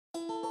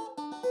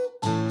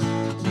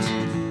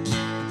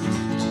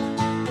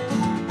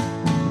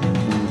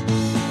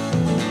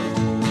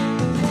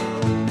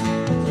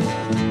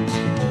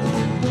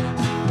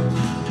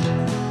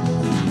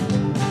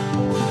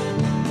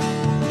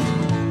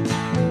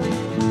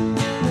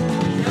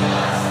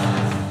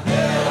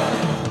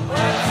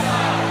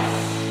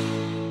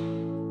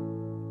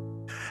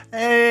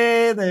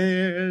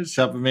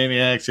Shopper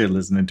Maniacs. You're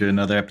listening to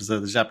another episode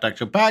of the Shop Talk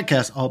Show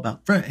podcast, all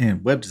about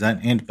front-end web design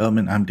and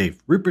development. I'm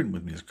Dave Rupert, and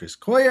with me is Chris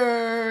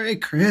Coyer. Hey,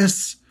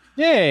 Chris.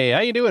 Yay,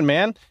 how you doing,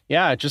 man?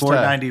 Yeah, just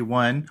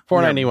 491.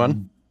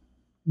 491.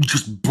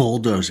 Just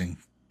bulldozing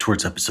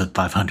towards episode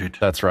 500.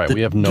 That's right. We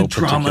have no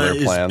particular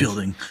plans.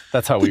 Building.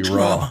 That's how we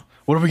roll.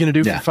 What are we going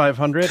to do for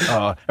 500?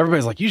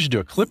 Everybody's like, you should do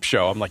a clip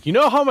show. I'm like, you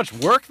know how much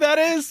work that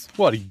is?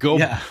 What, you go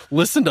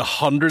listen to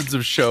hundreds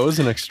of shows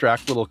and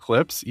extract little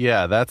clips?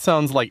 Yeah, that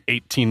sounds like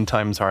 18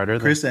 times harder.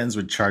 Chris Enns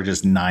would charge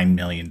us $9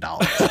 million.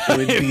 It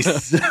would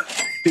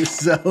be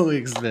so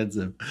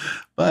expensive.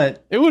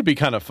 But it would be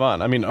kind of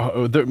fun. I mean,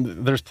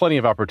 there's plenty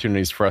of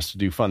opportunities for us to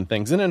do fun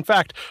things. And in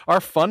fact, our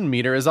fun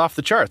meter is off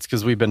the charts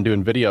because we've been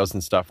doing videos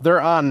and stuff.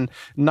 They're on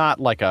not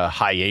like a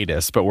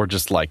hiatus, but we're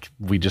just like,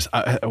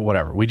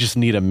 whatever. We just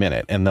need a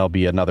minute and there'll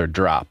be another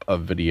drop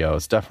of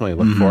videos. Definitely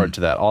look forward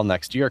to that all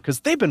next year because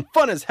they've been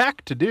fun as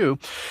heck to do.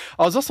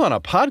 I was also on a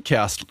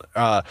podcast,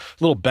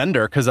 little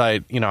bender, because I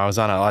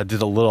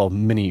did a little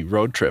mini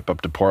road trip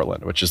up to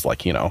Portland, which is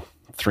like,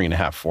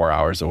 3.5, 4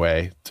 hours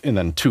away, and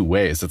then two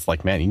ways. It's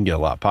like, man, you can get a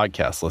lot of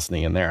podcast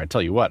listening in there. I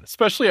tell you what,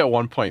 especially at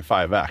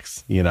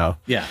 1.5x,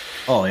 Yeah.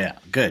 Oh yeah.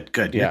 Good.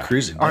 Yeah. You're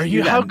cruising.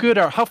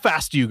 How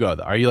fast do you go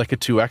though? Are you like a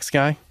 2x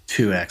guy?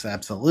 2x,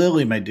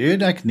 absolutely, my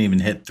dude. I can even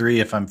hit 3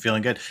 if I'm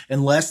feeling good,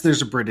 unless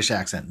there's a British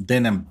accent.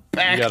 Then I'm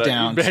back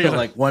down to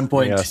like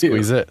 1.2.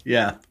 Squeeze it.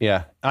 Yeah.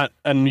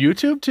 On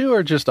YouTube too,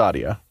 or just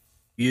audio?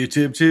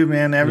 YouTube too,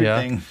 man.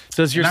 Everything. Yeah.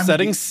 Does your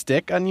settings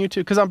stick on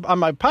YouTube? Because on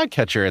my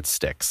podcatcher, it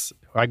sticks.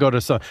 I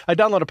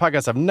download a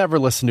podcast I've never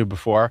listened to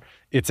before.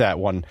 It's at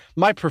 1.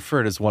 My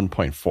preferred is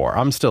 1.4.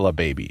 I'm still a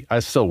baby.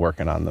 I'm still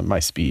working on my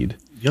speed.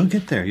 You'll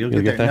get there. You'll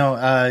get there. No,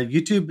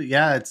 YouTube.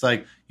 Yeah, it's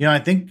like, I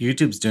think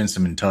YouTube's doing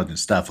some intelligent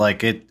stuff.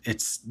 Like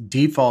it's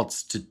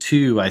defaults to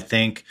 2, I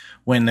think,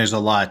 when there's a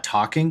lot of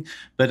talking.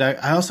 But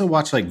I also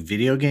watch like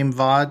video game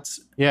VODs.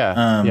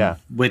 Yeah.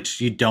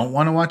 Which you don't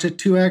want to watch at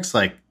 2x.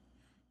 Like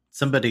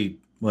somebody,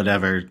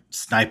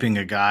 sniping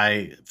a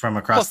guy from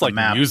across the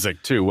map.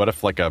 Music too. What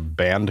if like a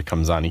band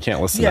comes on? You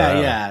can't listen to that.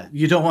 Yeah.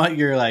 You don't want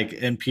your like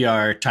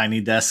NPR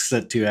tiny desks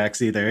at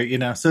 2x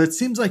either, So it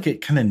seems like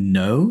it kind of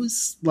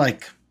knows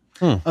like,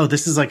 oh,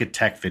 this is like a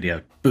tech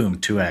video. Boom,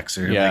 2x,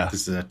 or like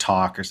this is a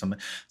talk or something.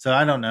 So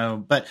I don't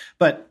know, but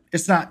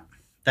it's not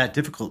that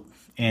difficult.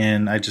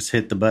 And I just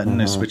hit the button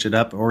and switch it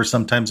up. Or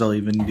sometimes I'll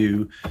even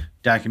do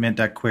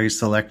document.query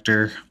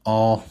selector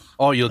all.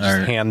 You'll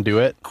just hand do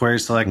it? Query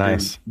selector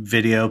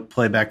video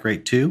playback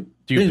rate 2.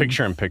 Do you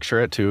picture in picture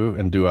it too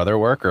and do other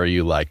work, or are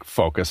you like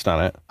focused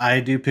on it? I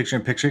do picture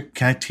in picture.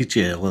 Can I teach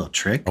you a little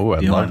trick? Oh,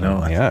 I'd love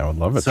it. Yeah, I would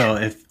love it. So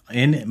if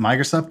in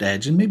Microsoft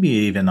Edge, and maybe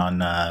even on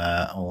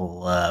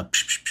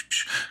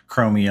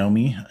Chromium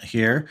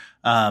here,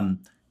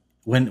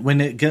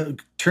 when it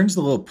turns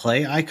the little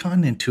play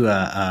icon into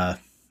a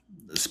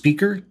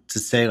speaker to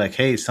say like,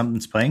 hey,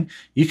 something's playing,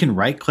 you can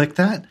right click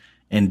that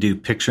and do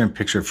picture in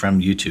picture from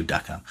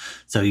youtube.com.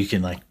 So you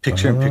can like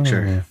picture in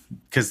picture,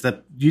 because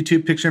the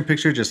YouTube picture in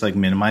picture just like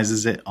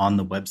minimizes it on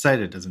the website.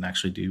 It doesn't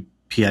actually do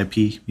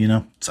PIP,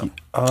 So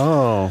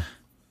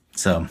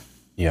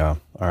yeah.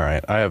 All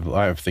right. I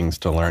have things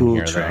to learn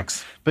here.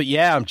 Tricks. But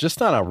yeah, I'm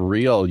just on a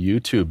real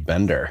YouTube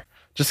bender.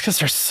 Just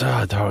because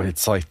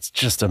it's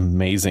just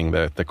amazing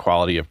the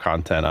quality of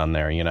content on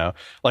there,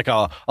 Like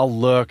I'll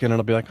look and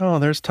it'll be like, oh,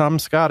 there's Tom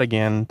Scott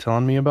again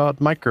telling me about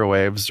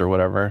microwaves or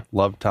whatever.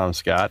 Love Tom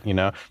Scott,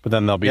 But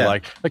then there'll be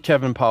like a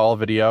Kevin Powell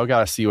video.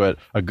 Got to see what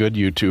a good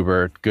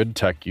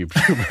tech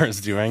YouTuber is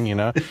doing,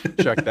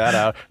 Check that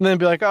out. And then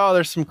be like, oh,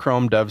 there's some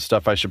Chrome dev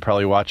stuff I should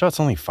probably watch. Oh, it's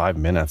only 5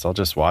 minutes. I'll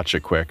just watch it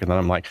quick. And then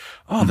I'm like,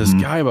 oh, this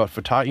guy about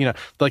photography,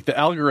 like the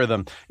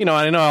algorithm.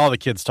 I know all the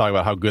kids talk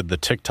about how good the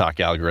TikTok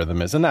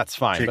algorithm is, and that's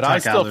fine. TikTok, but I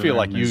still feel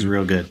like you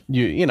real good.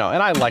 And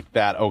I like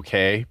that.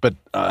 Okay. But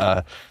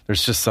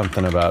there's just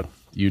something about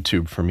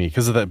YouTube for me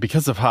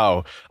because of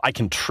how I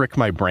can trick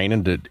my brain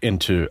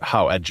into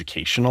how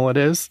educational it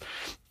is,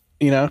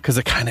 because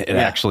it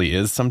actually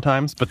is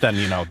sometimes. But then,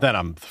 then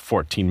I'm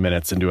 14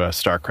 minutes into a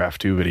StarCraft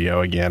 2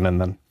 video again.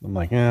 And then I'm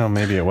like,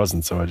 maybe it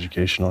wasn't so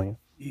educational.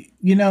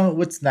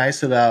 What's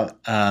nice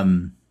about,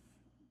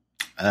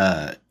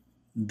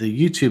 the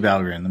YouTube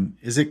algorithm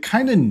is it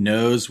kind of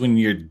knows when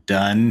you're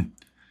done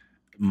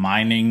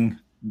mining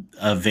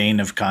a vein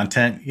of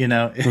content,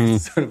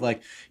 it's sort of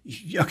like,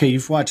 okay,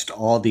 you've watched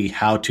all the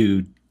how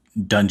to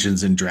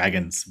Dungeons and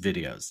Dragons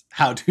videos,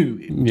 how to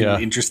do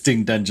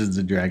interesting Dungeons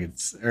and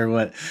Dragons or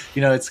what,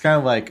 it's kind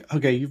of like,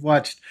 okay, you've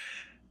watched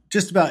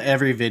just about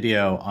every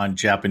video on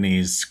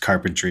Japanese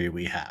carpentry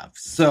we have.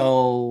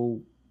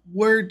 So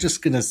we're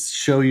just going to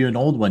show you an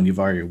old one you've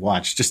already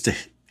watched just to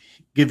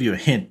give you a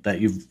hint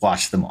that you've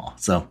watched them all.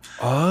 So,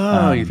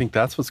 you think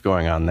that's what's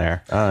going on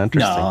there? Oh,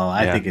 interesting. No,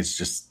 I think it's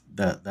just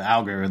the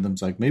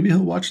algorithm's like, maybe he'll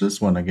watch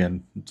this one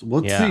again.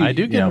 We'll see. I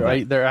do get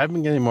right there. I've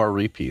been getting more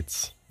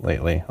repeats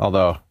lately,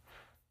 although,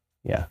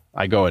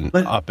 I go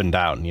up and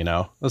down,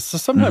 So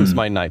sometimes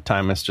my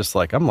nighttime is just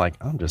like, I'm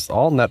just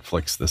all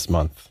Netflix this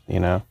month,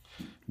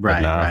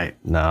 Right.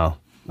 No,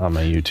 I'm a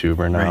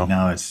YouTuber now. Right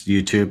now it's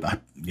YouTube.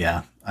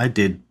 I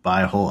did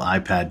buy a whole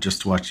iPad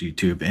just to watch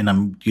YouTube, and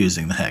I'm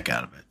using the heck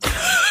out of it.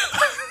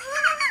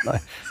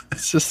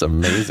 It's just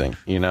amazing,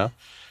 you know?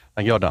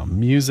 I go down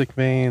music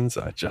veins.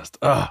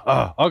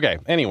 Okay.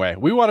 Anyway,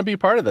 we want to be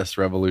part of this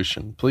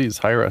revolution. Please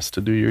hire us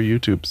to do your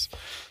YouTubes,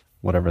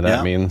 whatever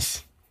that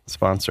means.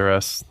 Sponsor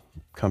us,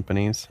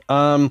 companies.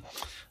 All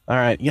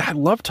right. Yeah, I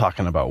love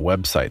talking about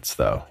websites,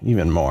 though,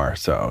 even more.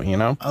 So, you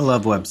know, I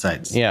love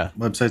websites. Yeah,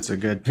 websites are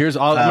good.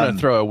 I'm going to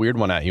throw a weird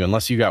one at you,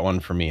 unless you got one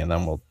for me, and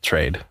then we'll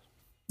trade.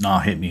 No,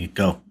 hit me.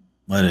 Go.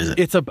 What is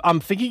it? I'm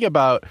thinking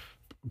about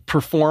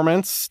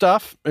performance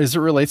stuff as it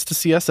relates to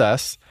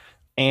CSS,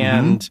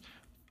 and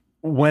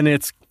when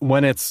it's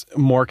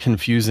more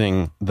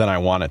confusing than I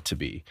want it to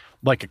be.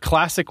 Like a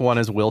classic one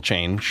is will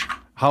change.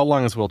 How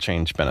long has will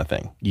change been a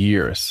thing?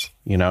 Years,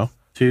 you know?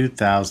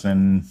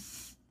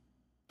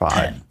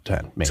 2005,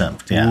 10, maybe.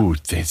 Yeah. Ooh,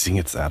 they think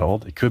it's that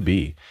old? It could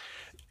be.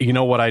 You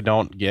know what I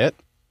don't get?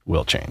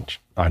 Will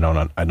change. I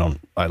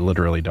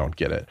literally don't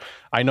get it.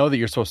 I know that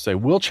you're supposed to say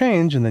will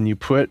change, and then you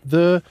put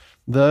the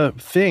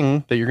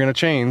thing that you're going to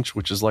change,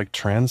 which is like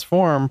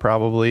transform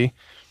probably,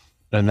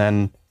 and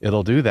then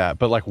it'll do that.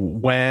 But like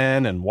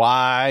when and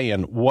why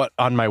and what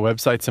on my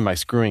websites am I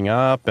screwing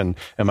up, and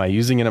am I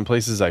using it in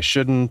places I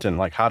shouldn't, and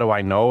like how do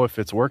I know if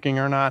it's working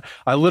or not?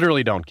 I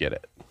literally don't get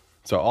it.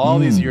 So all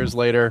these years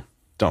later,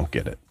 don't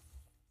get it.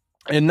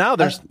 And now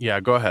there's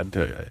go ahead.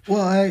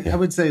 Well, I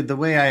would say the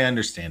way I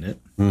understand it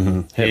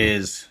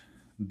is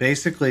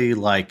basically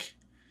like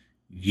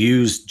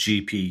use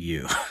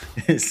GPU.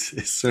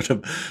 It's sort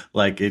of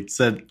like it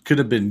said could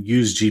have been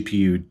use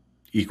GPU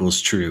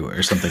equals true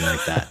or something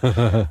like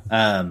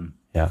that.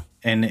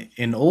 And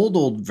in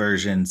old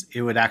versions,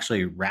 it would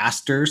actually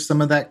raster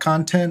some of that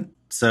content.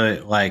 So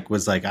it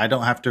was I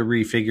don't have to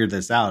refigure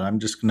this out. I'm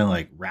just going to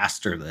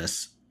raster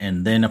this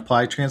and then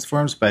apply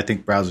transforms. But I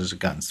think browsers have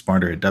gotten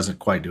smarter. It doesn't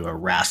quite do a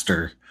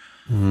raster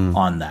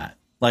on that.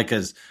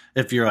 As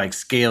if you're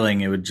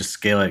scaling, it would just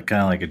scale it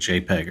kind of like a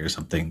JPEG or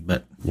something.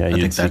 But yeah,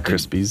 you'd see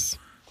Crispies.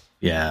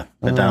 Yeah,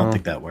 but I don't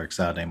think that works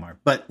out anymore.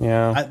 But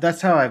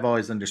that's how I've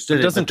always understood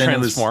it. Doesn't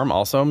transform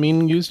also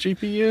mean use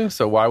GPU?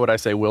 So why would I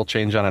say will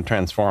change on a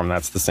transform?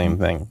 That's the same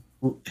thing.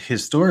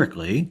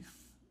 Historically,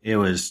 it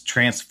was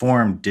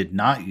transform did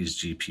not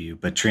use GPU,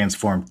 but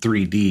transform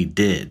 3D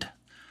did.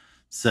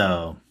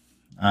 So,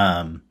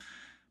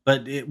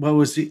 but what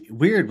was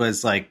weird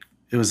was it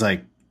was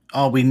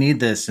oh, we need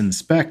this in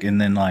spec.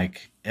 And then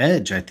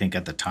Edge, I think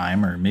at the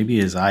time, or maybe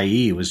his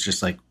IE was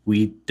just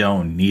we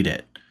don't need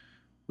it.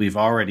 We've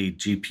already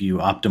GPU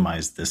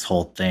optimized this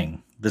whole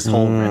thing. This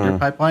whole render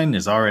pipeline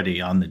is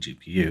already on the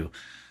GPU.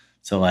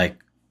 So I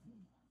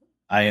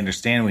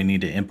understand we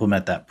need to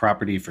implement that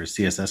property for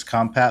CSS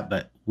Compat,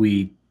 but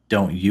we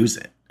don't use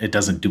it. It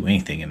doesn't do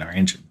anything in our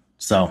engine.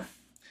 So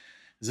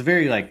it's a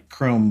very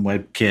Chrome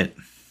WebKit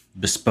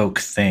bespoke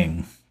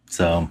thing.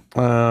 So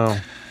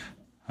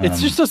it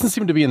just doesn't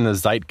seem to be in the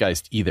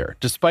zeitgeist either.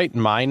 Despite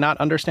my not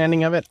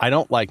understanding of it, I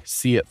don't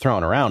see it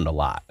thrown around a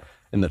lot.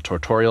 In the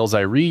tutorials I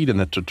read and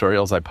the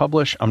tutorials I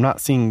publish, I'm not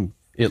seeing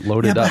it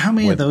loaded up. How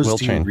many of those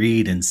do you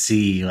read and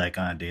see on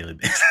a daily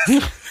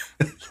basis?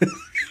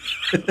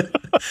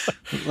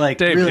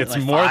 Dave, really, it's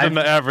more 5? Than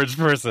the average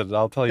person.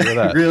 I'll tell you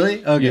that.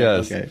 Really? Okay.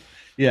 Yes. Okay.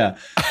 Yeah.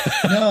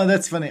 No,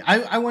 that's funny.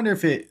 I wonder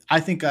if I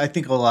think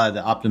a lot of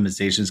the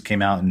optimizations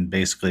came out and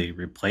basically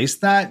replaced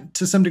that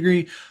to some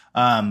degree.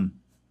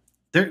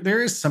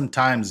 There is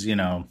sometimes, you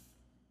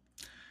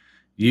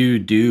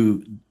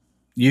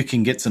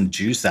can get some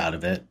juice out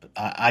of it.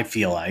 I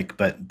feel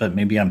but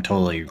maybe I'm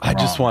totally wrong. I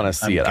just want to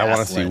see it. I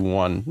want to see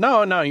one.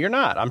 No, you're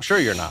not. I'm sure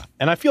you're not.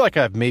 And I feel like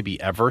I've maybe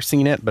ever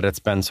seen it, but it's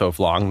been so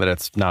long that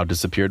it's now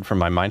disappeared from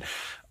my mind.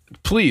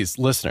 Please,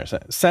 listeners,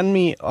 send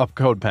me a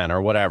CodePen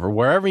or whatever,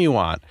 wherever you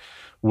want,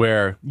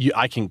 where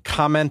I can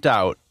comment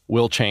out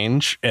will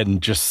change and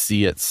just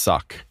see it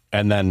suck,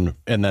 and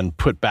then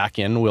put back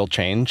in will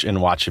change and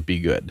watch it be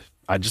good.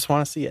 I just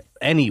want to see it.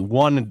 Any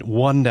one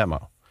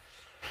demo.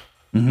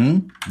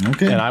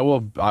 Okay. And I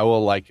will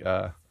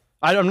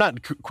I'm not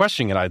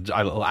questioning it.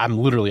 I'm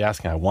literally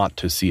asking. I want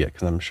to see it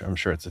because I'm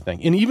sure it's a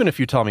thing. And even if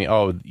you tell me,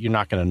 oh, you're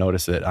not going to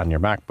notice it on your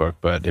MacBook,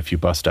 but if you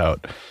bust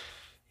out,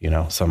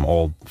 some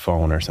old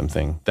phone or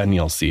something, then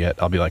you'll see it.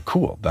 I'll be like,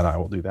 cool. Then I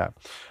will do that.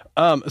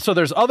 So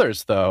there's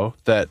others though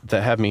that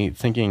have me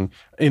thinking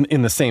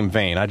in the same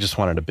vein. I just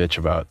wanted to bitch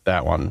about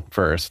that one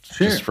first,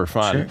 just for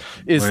fun.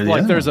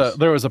 Sure.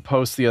 There was a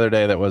post the other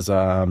day that was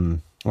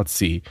let's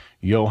see,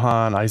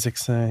 Johan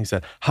Isaacson. He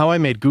said, how I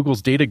made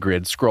Google's data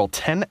grid scroll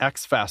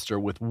 10x faster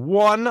with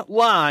one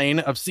line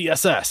of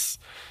CSS.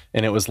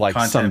 And it was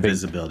content some big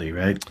visibility,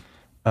 right?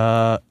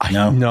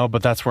 No,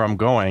 but that's where I'm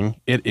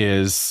going. It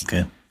is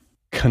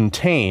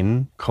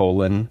contain :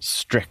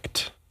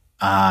 strict.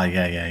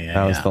 Yeah.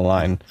 That was the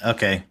line.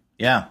 Okay.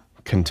 Yeah.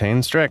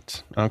 Contain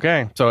strict.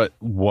 Okay. So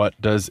what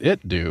does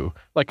it do?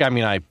 I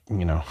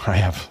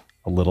have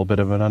a little bit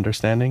of an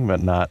understanding,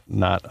 but not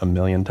a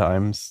million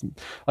times.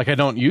 I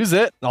don't use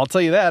it. I'll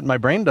tell you that. My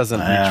brain doesn't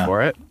reach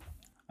for it.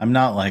 I'm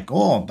not like,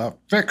 oh, the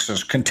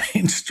fixes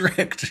contain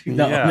strict.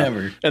 No,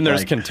 never. And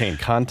there's like, contain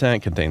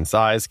content, contain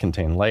size,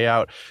 contain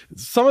layout.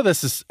 Some of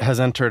this has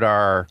entered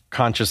our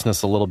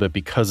consciousness a little bit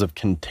because of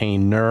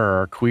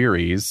container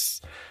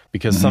queries,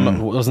 because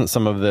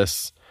some of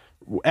this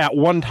at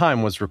one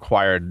time was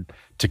required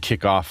to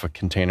kick off a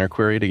container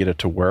query to get it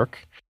to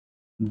work.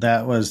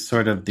 That was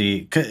sort of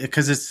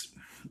because it's,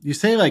 you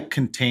say like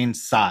contain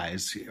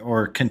size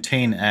or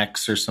contain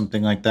X or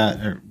something like that.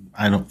 Or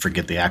I don't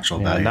forget the actual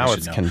value. Now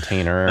it's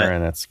container,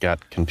 and it's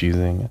got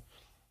confusing.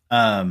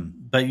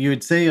 But you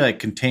would say like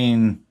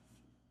contain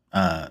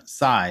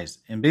size,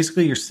 and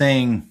basically you're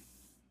saying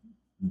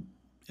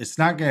it's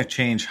not going to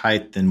change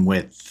height and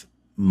width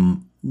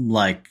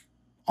like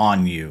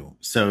on you.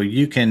 So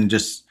you can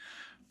just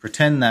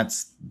pretend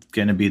that's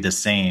going to be the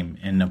same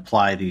and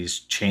apply these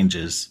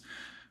changes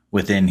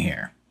within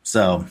here.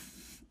 So,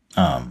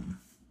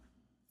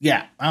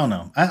 yeah, I don't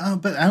know.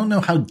 But I don't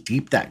know how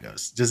deep that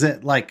goes. Does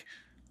it like,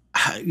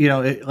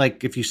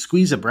 like if you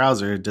squeeze a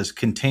browser, does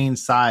contain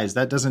size,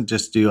 that doesn't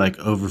just do like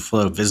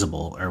overflow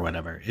visible or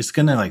whatever. It's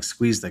going to like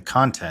squeeze the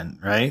content,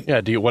 right?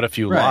 Yeah. What if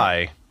you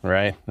lie,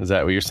 right? Is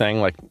that what you're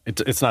saying? Like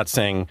it's not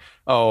saying,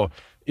 oh,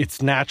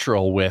 it's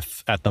natural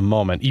width at the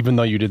moment, even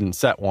though you didn't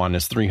set one,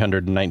 is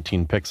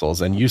 319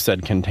 pixels. And you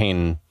said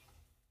contain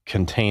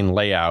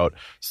layout.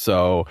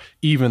 So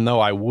even though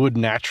I would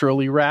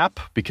naturally wrap,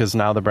 because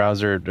now the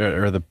browser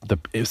or the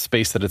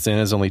space that it's in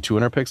is only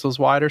 200 pixels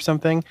wide or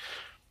something,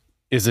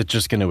 is it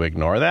just going to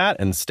ignore that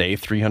and stay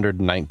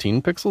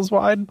 319 pixels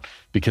wide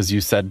because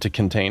you said to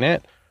contain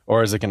it?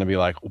 Or is it going to be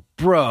like,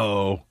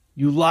 bro,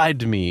 you lied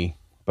to me,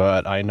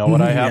 but I know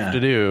what I have to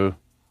do?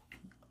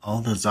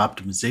 All those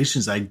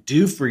optimizations I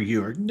do for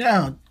you are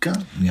now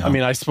gone. I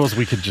mean, I suppose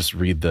we could just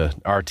read the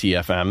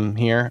RTFM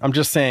here. I'm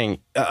just saying,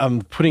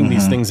 I'm putting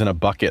these things in a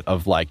bucket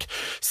of like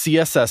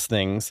CSS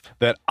things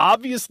that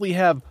obviously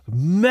have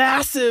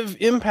massive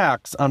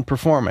impacts on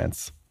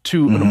performance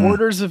to an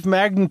orders of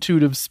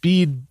magnitude of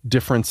speed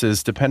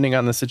differences depending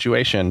on the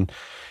situation,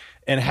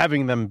 and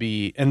having them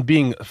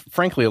being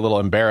frankly a little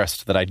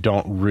embarrassed that I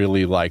don't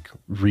really like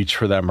reach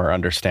for them or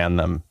understand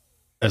them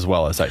as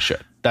well as I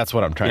should. That's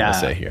what I'm trying to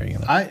say here.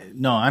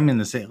 I'm in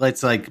the same.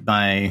 It's like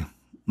my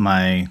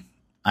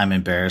I'm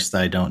embarrassed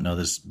I don't know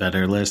this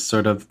better list,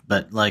 sort of.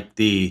 But like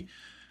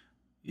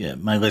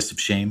my list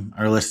of shame,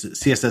 our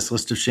CSS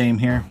list of shame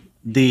here.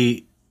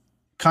 The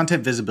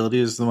content visibility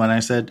is the one I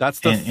said.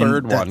 That's the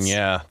third one,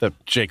 that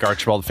Jake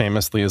Archibald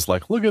famously is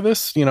like, look at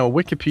this,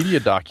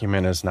 Wikipedia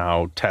document is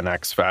now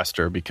 10x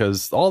faster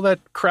because all that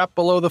crap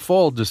below the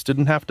fold just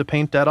didn't have to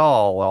paint at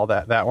all. All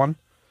that one.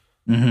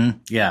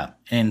 Yeah.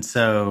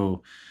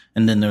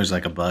 And then there was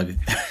like a bug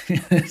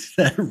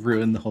that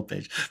ruined the whole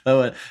page.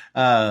 But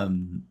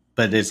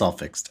it's all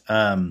fixed.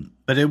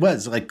 But it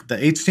was like the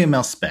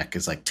HTML spec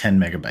is like 10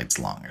 megabytes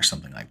long or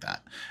something like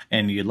that.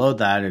 And you load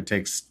that, it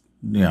takes,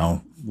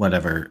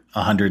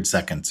 100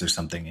 seconds or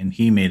something. And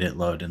he made it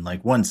load in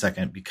like 1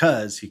 second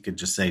because he could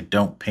just say,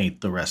 don't paint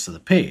the rest of the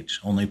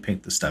page, only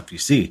paint the stuff you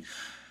see.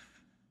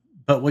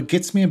 But what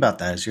gets me about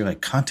that is you're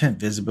like content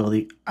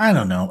visibility, I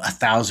don't know,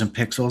 1,000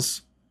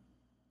 pixels.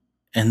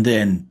 And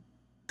then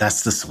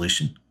that's the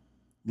solution.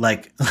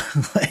 Like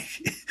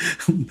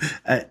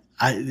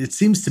it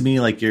seems to me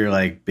like you're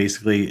like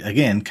basically,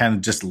 again, kind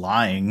of just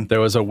lying. There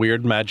was a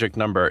weird magic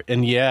number.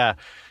 And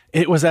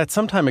it was at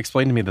some time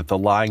explained to me that the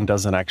lying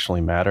doesn't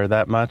actually matter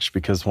that much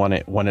because when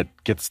it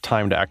gets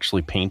time to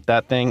actually paint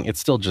that thing, it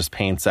still just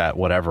paints at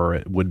whatever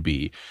it would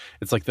be.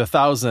 It's like the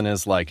 1,000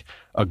 is like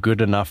a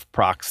good enough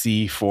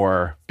proxy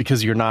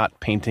because you're not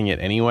painting it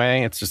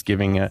anyway. It's just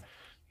giving it,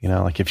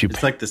 like if you...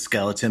 It's like the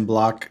skeleton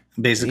block,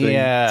 basically.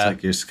 Yeah. It's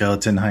like your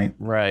skeleton height.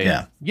 Right.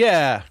 Yeah.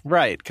 Yeah,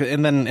 right.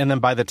 And then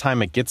by the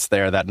time it gets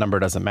there, that number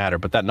doesn't matter.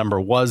 But that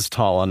number was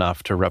tall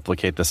enough to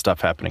replicate the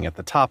stuff happening at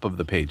the top of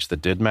the page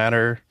that did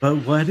matter.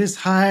 But what is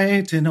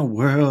height in a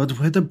world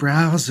where the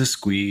browser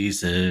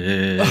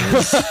squeezes?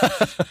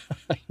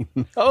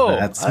 Oh,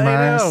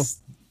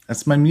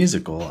 That's my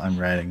musical I'm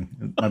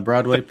writing. My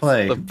Broadway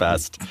play. The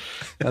best.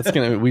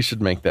 We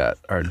should make that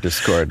our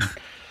Discord.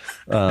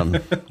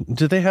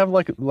 Do they have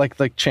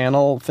like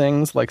channel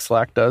things like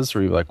Slack does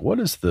where you're like, what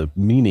is the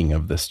meaning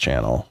of this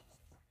channel?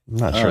 I'm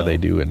not sure they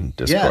do in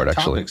Discord,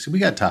 actually. Topics. We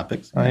got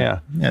topics. Oh, yeah.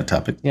 Yeah,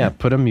 topics. Yeah,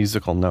 put a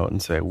musical note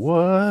and say,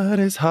 what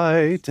is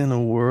height in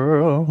a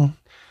world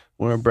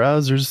where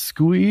browsers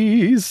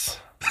squeeze?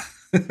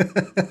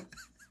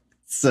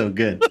 So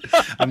good.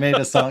 I made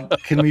a song.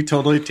 Can we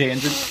totally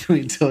tangent?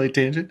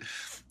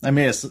 I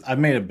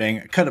made a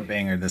banger, cut a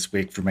banger this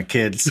week for my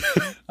kids.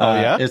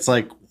 Yeah? It's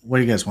like, what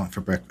do you guys want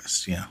for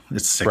breakfast?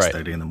 It's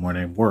 6:30 in the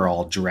morning. We're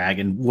all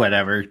dragging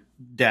whatever.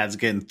 Dad's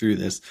getting through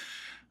this.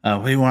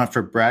 What do you want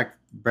for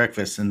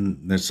breakfast?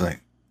 And there's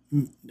like,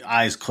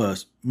 eyes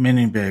closed,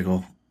 mini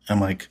bagel. I'm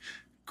like,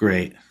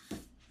 great.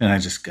 And I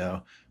just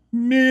go,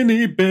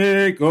 mini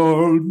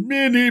bagel,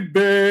 mini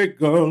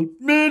bagel,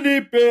 mini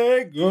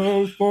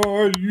bagel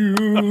for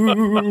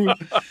you.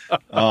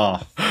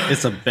 Oh,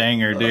 it's a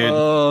banger, dude.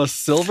 Oh,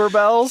 Silver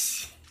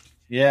Bells?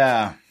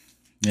 Yeah.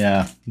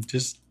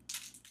 Just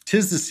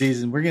 'tis the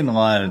season. We're getting a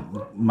lot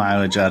of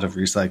mileage out of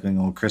recycling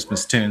old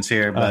Christmas tunes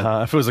here.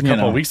 But if it was a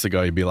couple of weeks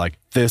ago, you'd be like,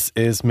 "This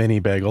is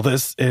Mini Bagel.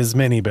 This is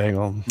Mini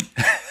Bagel."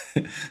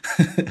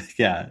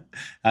 Yeah,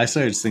 I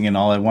started singing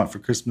 "All I Want for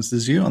Christmas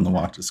Is You" on the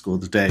walk to school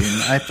today,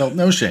 and I felt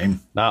no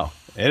shame. No,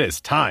 it is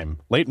time.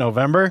 Late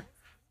November,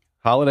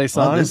 holiday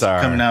songs this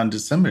are coming out in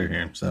December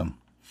here. So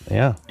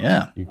yeah,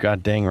 you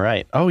got dang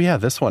right. Oh yeah,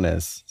 this one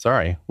is.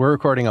 Sorry, we're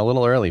recording a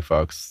little early,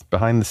 folks.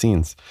 Behind the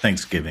scenes,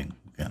 Thanksgiving.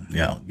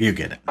 Yeah, you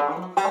get it.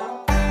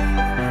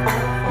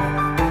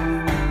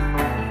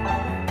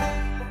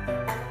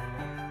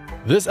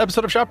 This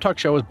episode of Shop Talk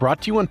Show is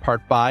brought to you in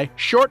part by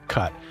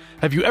Shortcut.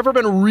 Have you ever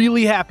been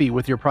really happy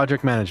with your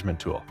project management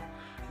tool?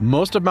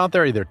 Most of them out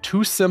there are either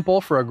too simple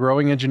for a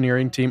growing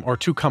engineering team or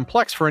too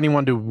complex for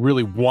anyone to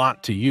really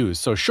want to use.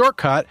 So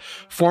Shortcut,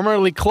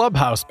 formerly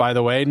Clubhouse, by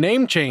the way,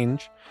 name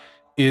change,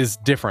 is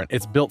different.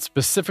 It's built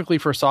specifically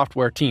for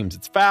software teams.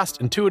 It's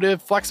fast,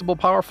 intuitive, flexible,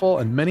 powerful,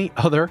 and many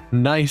other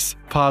nice,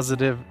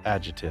 positive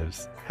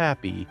adjectives.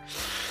 Happy.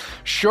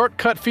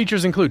 Shortcut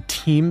features include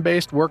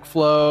team-based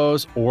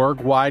workflows,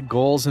 org-wide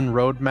goals and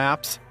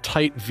roadmaps,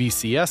 tight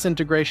VCS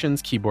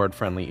integrations,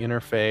 keyboard-friendly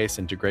interface,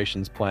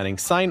 integrations planning.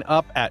 Sign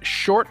up at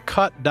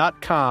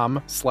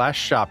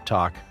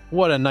shortcut.com/shoptalk.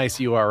 What a nice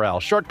URL.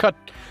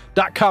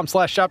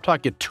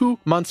 Shortcut.com/shoptalk. Get 2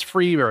 months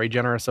free. Very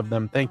generous of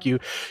them. Thank you.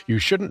 You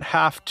shouldn't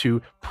have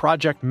to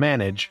project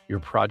manage your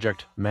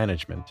project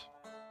management.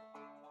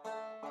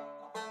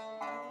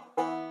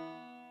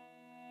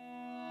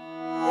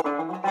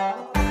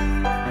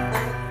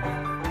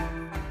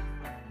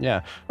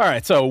 Yeah. All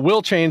right. So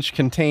will change,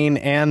 contain,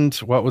 and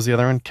what was the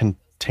other one?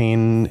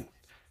 Contain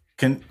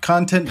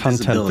Content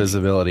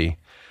visibility.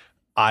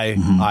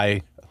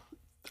 I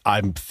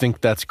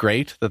think that's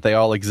great that they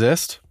all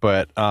exist,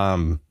 but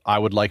I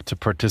would like to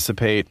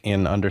participate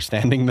in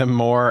understanding them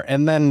more.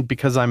 And then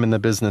because I'm in the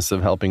business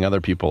of helping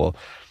other people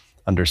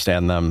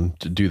understand them,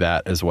 to do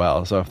that as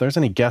well. So if there's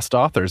any guest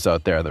authors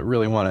out there that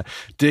really want to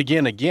dig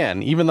in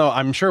again, even though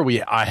I'm sure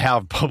I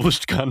have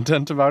published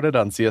content about it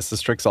on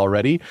CSS Tricks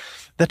already,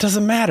 that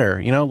doesn't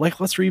matter.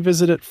 Let's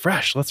revisit it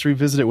fresh. Let's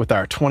revisit it with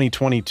our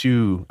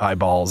 2022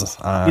 eyeballs.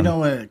 You know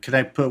what? Could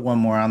I put one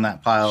more on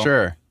that pile?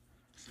 Sure.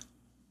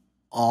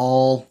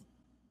 All.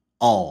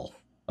 Oh,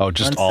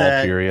 just all,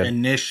 period.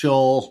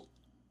 Initial.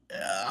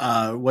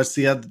 What's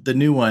the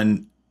new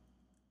one?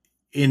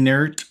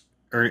 Inert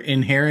or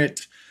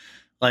inherit.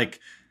 Like,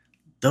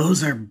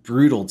 those are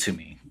brutal to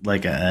me.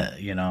 Like,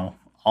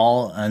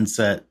 all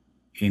unset,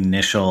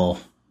 initial.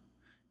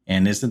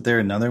 And isn't there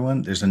another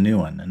one? There's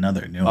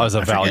another new one. Oh, as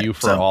a value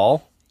for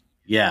all?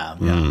 Yeah.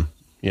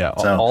 Yeah.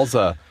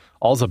 So,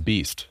 all's a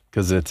beast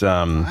because it's,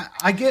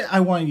 I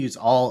want to use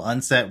all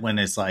unset when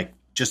it's like,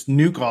 just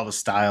nuke all the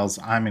styles.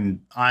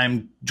 I'm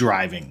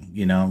driving,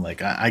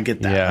 I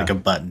get that, like a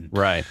button.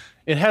 Right.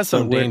 It has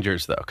some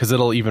dangers though, because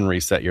it'll even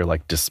reset your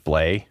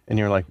display and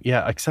you're like,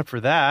 yeah, except for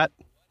that.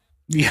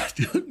 Yeah,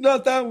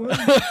 not that one.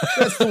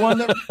 That's the one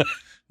that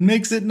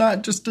makes it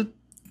not just a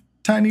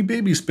tiny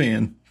baby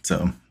span.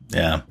 So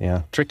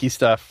yeah, tricky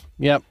stuff.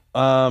 Yep.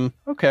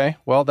 Okay.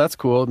 Well, that's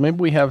cool. Maybe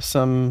we have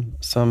some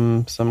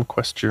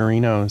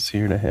questionerinos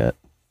here to hit.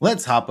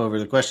 Let's hop over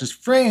the questions.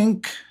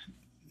 Frank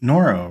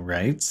Noro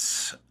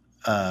writes,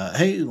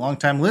 hey,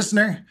 longtime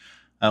listener.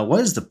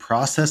 What is the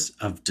process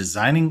of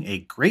designing a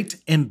great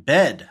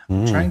embed?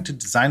 I'm trying to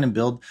design and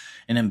build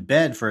an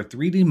embed for a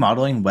 3D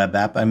modeling web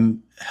app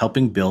I'm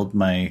helping build in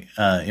my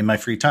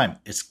free time.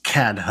 It's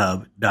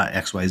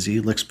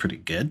cadhub.xyz. Looks pretty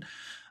good.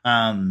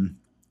 And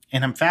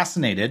I'm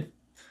fascinated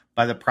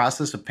by the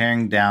process of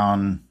paring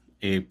down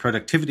a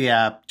productivity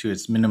app to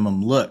its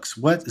minimum looks.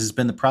 What has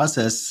been the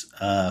process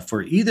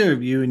for either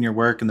of you in your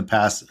work in the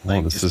past,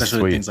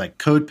 especially things like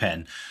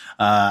CodePen?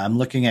 I'm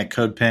looking at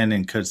CodePen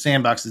and Code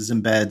Sandbox's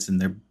embeds, and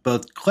they're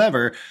both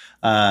clever.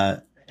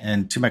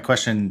 And to my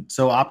question,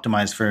 so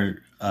optimized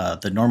for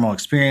the normal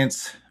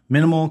experience,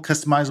 minimal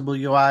customizable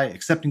UI,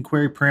 accepting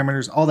query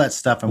parameters, all that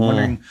stuff. I'm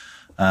wondering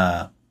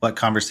what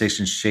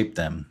conversations shape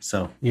them.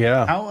 So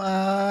yeah,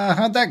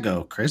 how'd that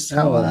go, Chris?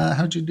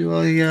 How'd you do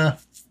all the?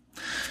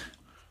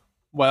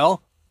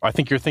 Well, I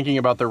think you're thinking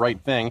about the right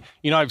thing.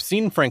 I've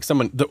seen, Frank,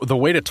 the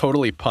way to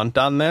totally punt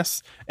on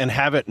this and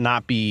have it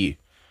not be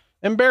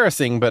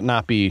embarrassing, but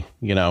not be,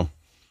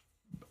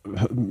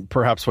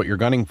 perhaps what you're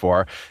gunning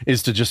for,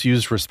 is to just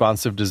use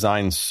responsive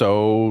design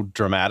so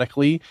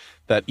dramatically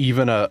that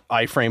even a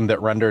iframe that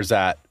renders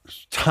at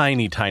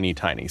tiny,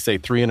 say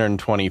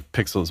 320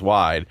 pixels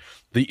wide,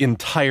 the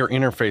entire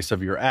interface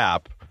of your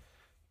app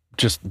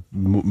just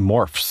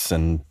morphs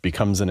and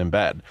becomes an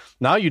embed.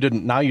 Now you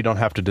don't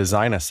have to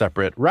design a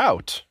separate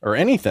route or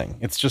anything.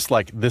 It's just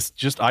like this,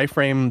 just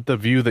iframe the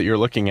view that you're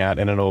looking at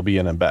and it'll be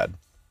an embed.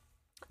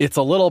 It's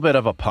a little bit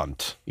of a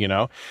punt,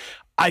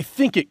 I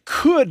think it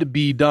could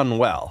be done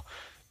well.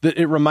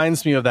 It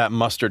reminds me of that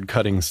mustard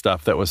cutting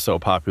stuff that was so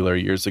popular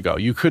years ago.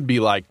 You could be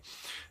like,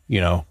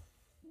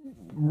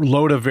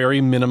 load a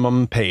very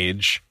minimum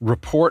page,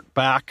 report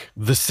back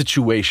the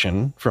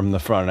situation from the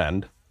front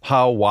end,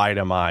 How wide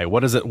am I?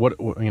 What is it? What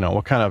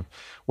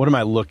what am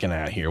I looking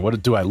at here?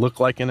 What do I look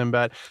like in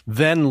embed?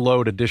 Then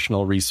load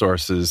additional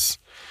resources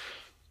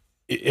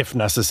if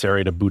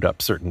necessary to boot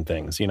up certain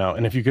things,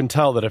 and if you can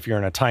tell that if you're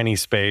in a tiny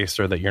space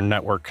or that you're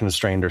network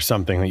constrained or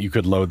something, that you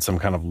could load some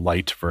kind of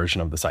light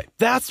version of the site.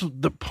 That's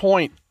the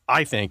point,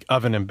 I think,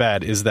 of an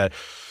embed, is that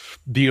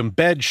the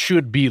embed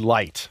should be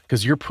light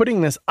because you're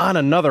putting this on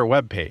another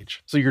web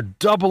page. So you're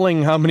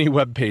doubling how many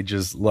web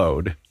pages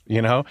load,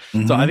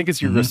 Mm-hmm. So I think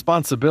it's your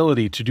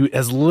responsibility to do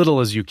as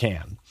little as you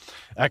can.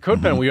 At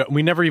CodePen,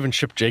 we never even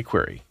shipped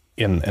jQuery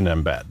in an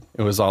embed.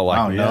 It was all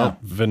like,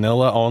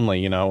 vanilla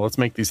only, let's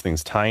make these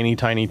things tiny,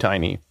 tiny,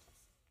 tiny.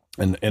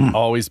 And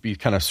always be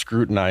kind of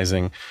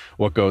scrutinizing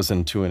what goes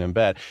into an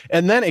embed.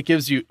 And then it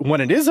gives you,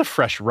 when it is a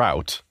fresh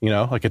route,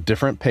 like a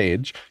different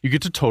page, you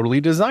get to totally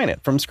design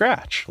it from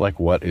scratch. Like,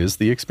 what is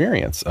the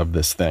experience of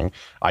this thing?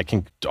 I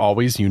can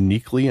always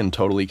uniquely and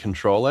totally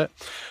control it.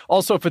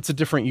 Also, if it's a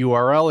different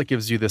URL, it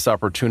gives you this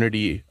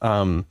opportunity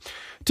to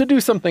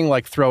do something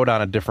like throw it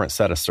on a different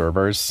set of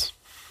servers.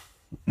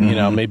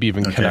 Maybe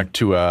even connect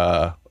to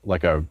a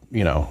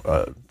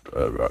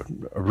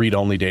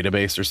read-only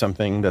database or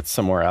something that's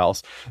somewhere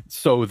else,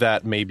 so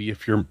that maybe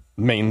if your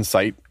main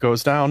site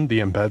goes down, the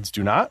embeds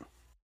do not.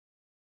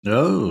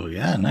 Oh,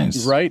 yeah,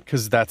 nice. Right,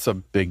 because that's a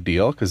big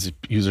deal, because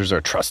users are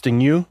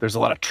trusting you. There's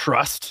a lot of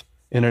trust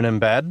in an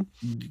embed.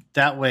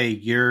 That way,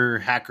 your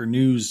Hacker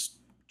News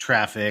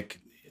traffic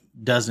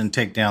doesn't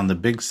take down the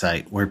big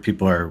site where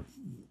people are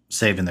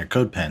saving their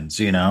CodePens,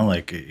 you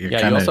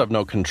also have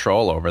no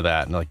control over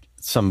that, and like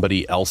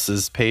somebody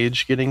else's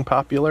page getting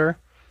popular.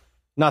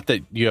 Not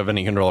that you have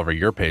any control over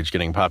your page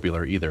getting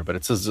popular either, but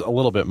it's a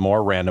little bit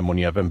more random when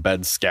you have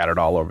embeds scattered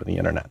all over the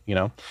internet.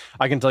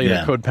 I can tell you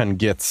that CodePen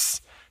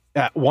gets,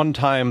 at one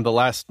time, the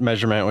last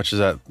measurement, which is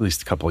at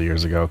least a couple of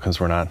years ago, because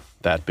we're not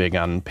that big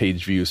on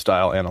page view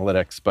style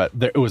analytics, but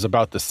it was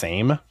about the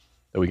same,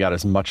 that we got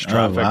as much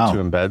traffic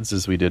to embeds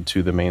as we did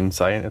to the main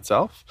site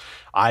itself.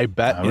 I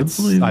bet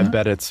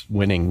it's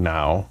winning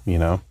now,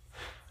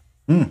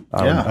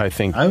 I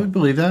think I would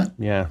bebelieve that.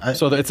 Yeah.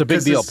 So it's a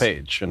big deal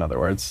page, in other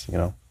words,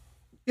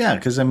 Yeah,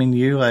 because I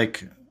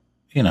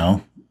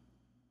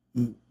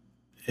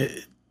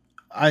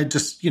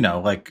just,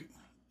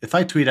 if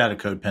I tweet out a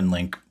CodePen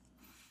link,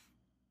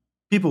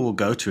 people will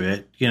go to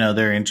it.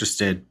 They're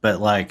interested. But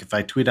like, if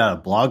I tweet out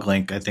a blog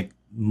link, I think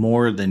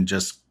more than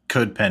just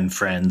CodePen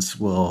friends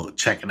will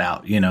check it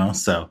out.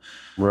 So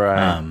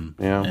right,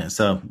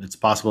 so it's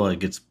possible it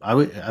gets.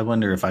 I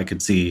wonder if I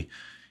could see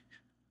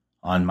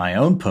on my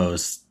own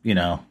posts.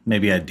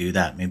 Maybe I'd do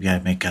that. Maybe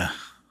I'd make a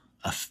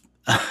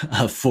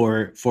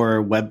for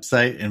a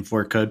website and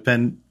for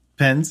CodePen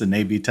pens and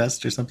A/B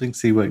test or something,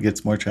 see what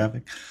gets more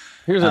traffic.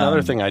 Here's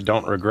another thing I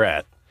don't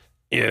regret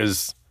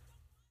is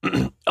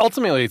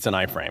ultimately it's an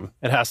iframe.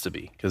 It has to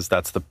be, because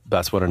that's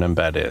what an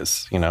embed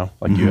is, you have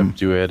to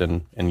do it,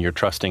 and you're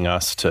trusting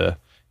us to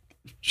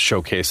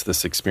showcase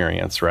this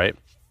experience, right?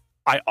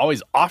 I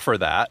always offer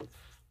that,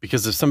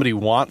 because if somebody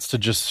wants to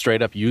just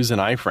straight up use an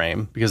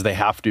iframe because they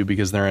have to,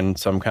 because they're in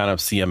some kind of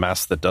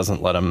CMS that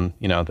doesn't let them,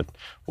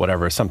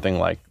 something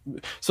like.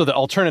 So the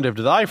alternative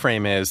to the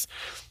iframe is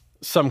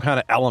some kind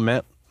of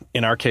element.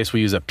 In our case,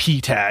 we use a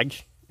P tag,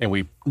 and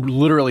we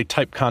literally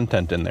type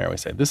content in there. We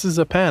say, this is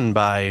a pen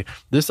by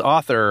this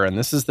author, and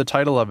this is the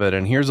title of it,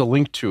 and here's a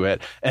link to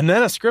it. And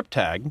then a script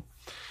tag.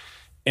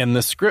 And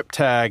the script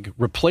tag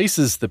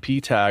replaces the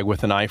P tag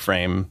with an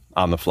iframe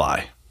on the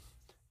fly.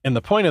 And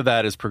the point of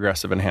that is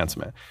progressive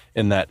enhancement,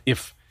 in that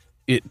if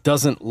it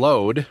doesn't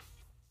load,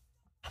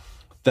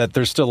 that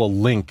there's still a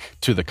link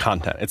to the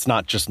content. It's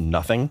not just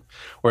nothing.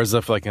 Whereas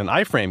if like an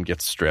iframe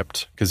gets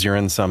stripped because you're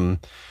in some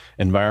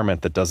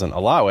environment that doesn't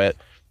allow it,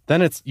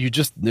 then it's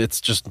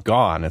just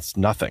gone. It's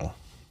nothing,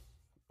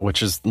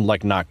 which is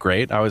like not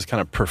great. I always kind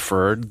of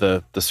preferred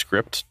the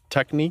script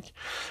technique.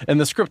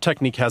 And the script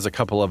technique has a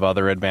couple of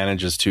other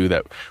advantages too,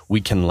 that we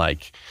can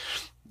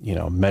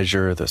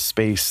measure the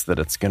space that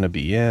it's going to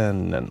be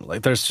in. And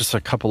like, there's just a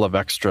couple of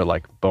extra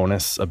like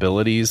bonus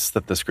abilities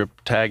that the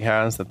script tag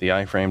has that the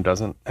iframe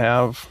doesn't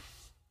have.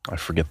 I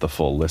forget the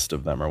full list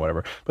of them or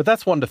whatever, but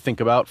that's one to think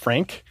about,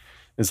 Frank,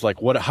 is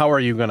like, what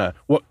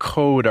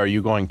code are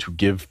you going to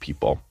give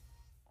people?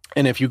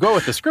 And if you go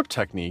with the script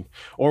technique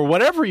or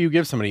whatever you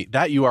give somebody,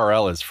 that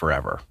URL is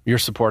forever. You're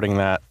supporting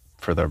that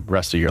for the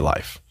rest of your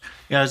life.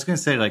 Yeah, I was going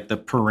to say, like, the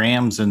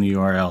params in the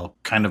URL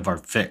kind of are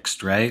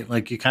fixed, right?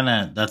 Like,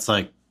 that's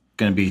like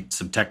going to be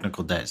some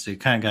technical debt. So you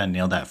kind of got to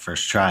nail that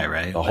first try,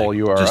 right? The whole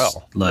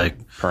URL. Like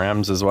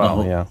params as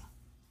well, yeah.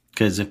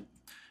 Because if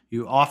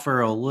you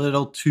offer a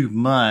little too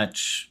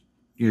much,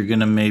 you're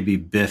going to maybe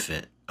biff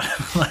it.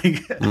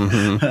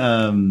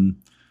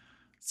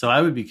 So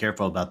I would be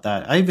careful about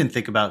that. I even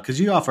think about, because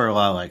you offer a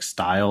lot of like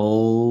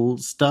style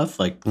stuff,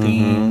 like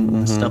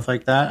theme stuff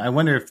like that. I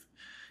wonder if,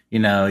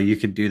 you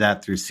could do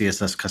that through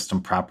CSS custom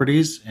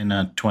properties in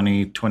a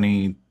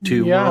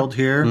 2022 world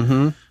here.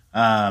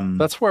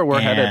 That's where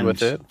we're headed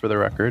with it, for the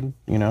record,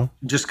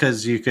 Just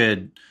because you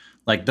could,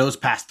 like those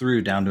pass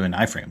through down to an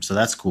iframe. So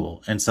that's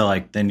cool. And so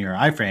like then your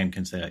iframe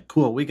can say like,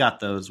 cool, we got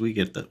those. We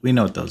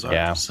know what those are.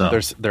 Yeah. So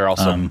they're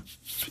also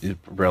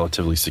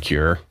relatively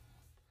secure.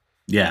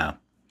 Yeah.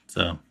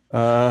 So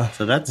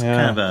that's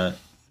kind of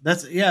I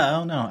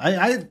don't know.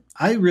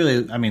 I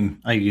really, I mean,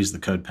 I use the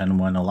CodePen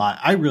one a lot.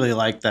 I really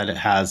like that it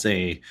has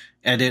a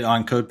edit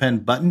on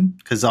CodePen button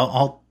because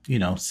I'll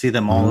see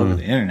them all over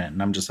the internet,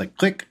 and I'm just like,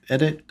 click,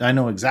 edit. I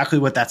know exactly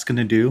what that's going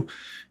to do,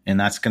 and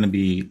that's going to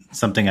be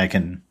something I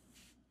can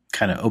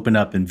kind of open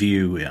up and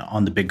view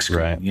on the big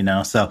screen.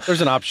 Right. So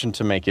there's an option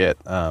to make it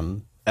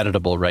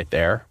editable right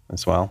there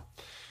as well.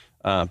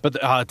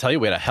 But I'll tell you,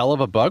 we had a hell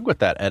of a bug with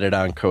that edit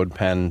on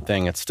CodePen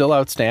thing. It's still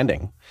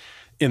outstanding,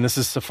 and this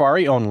is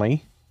Safari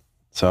only.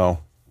 So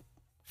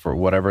for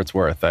whatever it's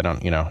worth, I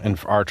don't, and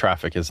our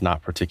traffic is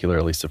not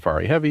particularly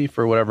Safari heavy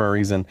for whatever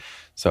reason.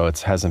 So it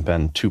hasn't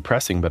been too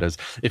pressing. But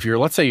if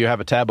let's say you have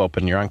a tab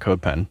open, you're on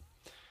CodePen,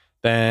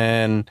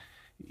 then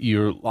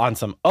you're on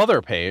some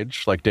other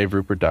page like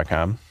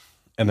daverupert.com,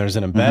 and there's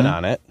an embed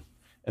on it.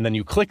 And then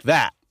you click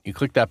that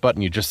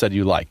button you just said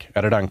you like,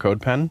 edit on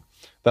CodePen.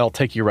 That'll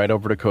take you right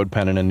over to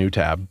CodePen in a new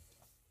tab.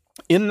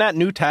 In that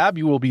new tab,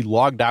 you will be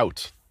logged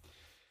out.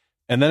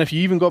 And then if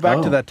you even go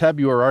back to that tab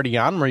you were already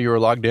on where you were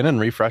logged in and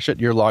refresh it,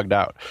 you're logged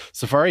out.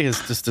 Safari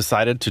has just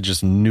decided to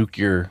just nuke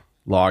your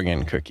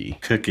login cookie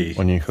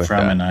when you click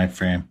from that. an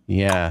iframe.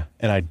 Yeah,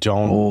 and I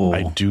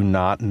do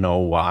not know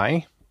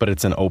why, but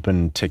it's an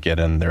open ticket,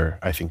 and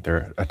I think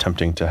they're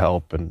attempting to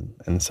help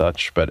and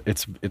such. But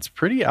it's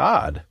pretty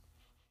odd.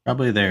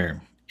 Probably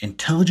their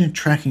intelligent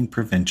tracking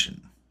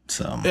prevention.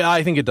 So yeah,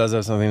 I think it does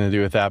have something to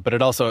do with that, but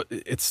it also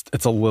it's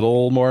a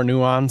little more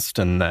nuanced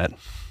in that.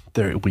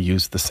 We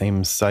use the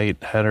same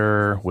site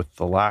header with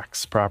the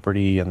lax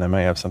property, and that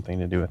might have something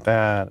to do with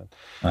that.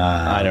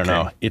 I don't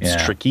know. It's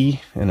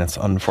tricky and it's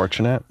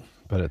unfortunate,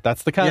 but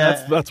that's the kind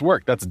of that's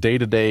work. That's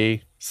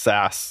day-to-day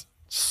SaaS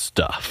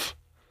stuff.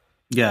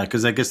 Yeah,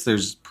 because I guess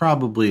there's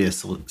probably a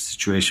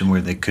situation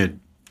where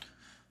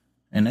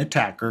an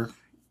attacker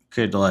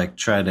could like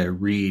try to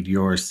read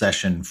your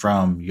session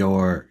from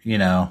your,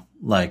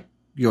 like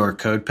your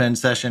CodePen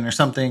session or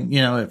something,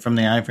 from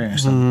the iframe or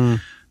something.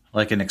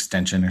 Like an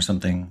extension or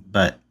something,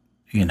 but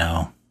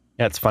yeah,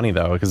 it's funny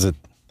though because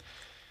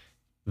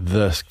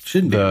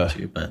shouldn't be able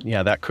to, but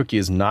that cookie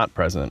is not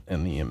present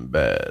in the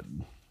embed,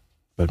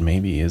 but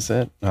maybe is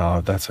it?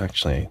 Oh, that's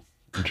actually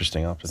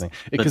interesting. I'll have to think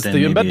because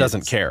the embed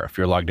doesn't care if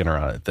you're logged in or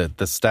not.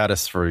 The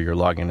status for your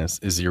login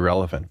is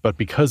irrelevant, but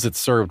because it's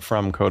served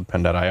from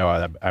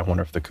CodePen.io, I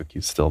wonder if the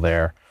cookie's still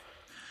there.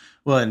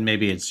 Well, and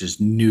maybe it's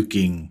just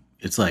nuking.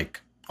 It's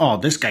like, oh,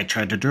 this guy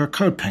tried to do a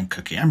CodePen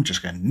cookie. I'm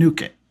just going to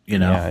nuke it.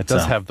 Yeah, it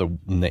does have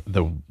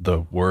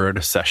the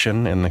word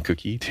session in the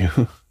cookie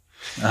too.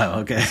 Oh,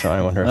 okay. So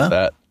I wonder if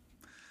that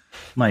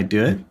might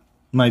do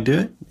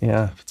it.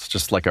 Yeah, it's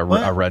just like a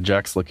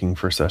regex looking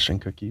for session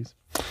cookies.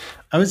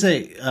 I would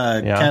say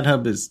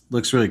CatHub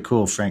looks really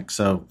cool, Frank.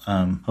 So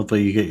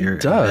hopefully you get your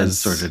embeds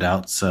sorted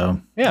out. So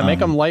make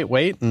them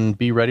lightweight and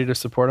be ready to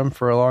support them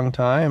for a long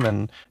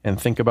time, and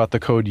think about the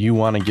code you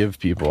want to give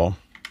people.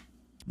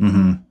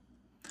 Mm-hmm.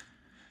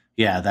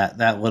 Yeah,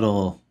 that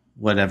little.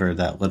 Whatever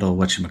that little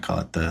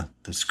whatchamacallit,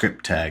 the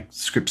script tag,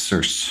 script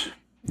source.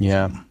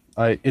 Yeah.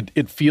 I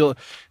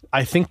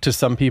think to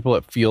some people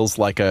it feels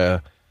like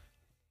a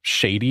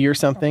shady or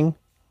something.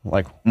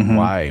 Like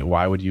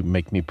why would you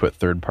make me put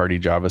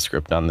third-party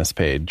JavaScript on this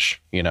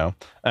page? In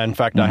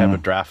fact, I have a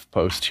draft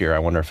post here. I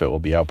wonder if it will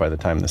be out by the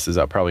time this is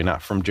out. Probably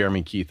not, from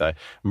Jeremy Keith. I'm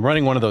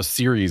running one of those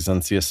series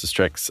on CS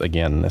Strix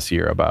again this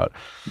year about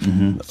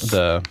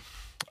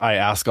I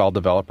ask all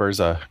developers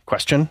a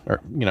question,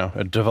 or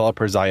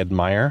developers I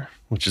admire,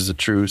 which is a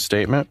true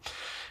statement,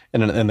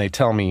 and they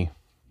tell me,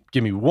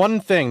 give me one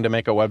thing to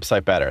make a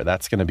website better.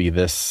 That's going to be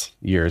this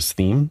year's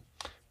theme.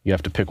 You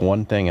have to pick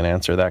one thing and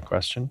answer that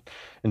question.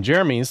 And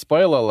Jeremy's,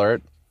 spoiler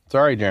alert,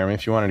 sorry Jeremy,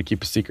 if you wanted to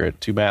keep a secret,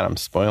 too bad, I'm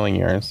spoiling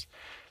yours,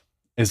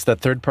 is that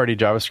third-party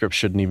JavaScript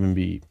shouldn't even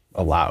be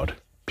allowed,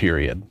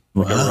 period.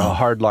 Wow. A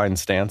hardline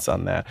stance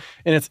on that.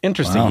 And it's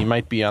interesting. He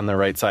might be on the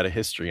right side of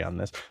history on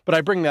this. But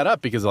I bring that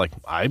up because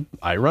I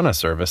run a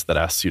service that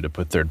asks you to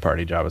put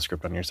third-party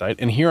JavaScript on your site.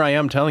 And here I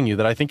am telling you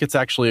that I think it's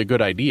actually a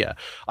good idea.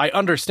 I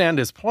understand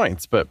his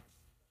points, but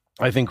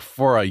I think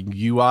for a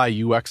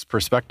UI UX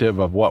perspective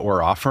of what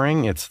we're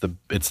offering, it's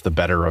the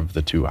better of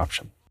the two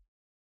options.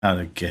 How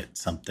to get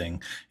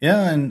something.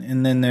 Yeah,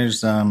 and then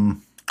there's I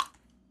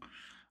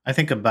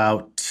think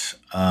about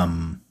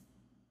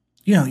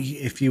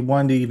if you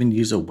want to even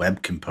use a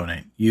web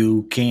component,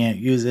 you can't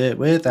use it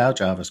without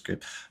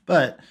JavaScript.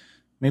 But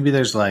maybe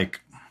there's like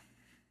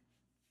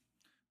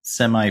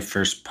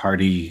semi-first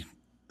party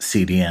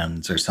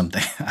CDNs or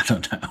something. I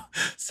don't know.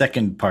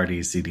 Second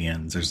party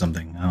CDNs or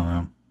something. I don't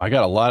know. I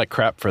got a lot of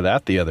crap for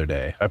that the other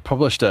day. I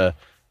published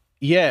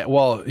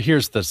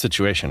here's the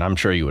situation. I'm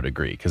sure you would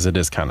agree because it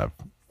is kind of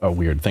a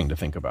weird thing to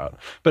think about.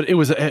 But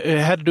it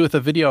had to do with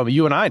a video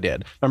you and I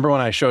did. Remember when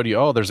I showed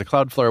you, there's a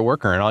Cloudflare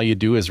worker and all you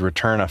do is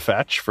return a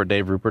fetch for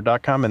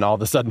daverupert.com and all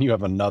of a sudden you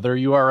have another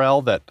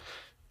URL that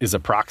is a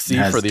proxy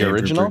Has for the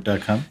original.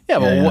 davereport.com. Yeah,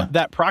 but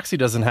that proxy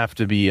doesn't have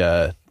to be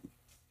a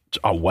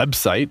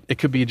website. It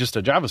could be just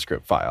a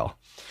JavaScript file.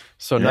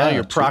 So now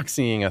you're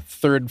proxying a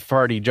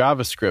third-party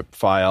JavaScript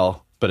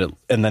file,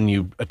 and then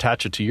you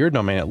attach it to your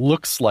domain. It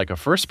looks like a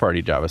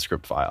first-party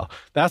JavaScript file.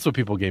 That's what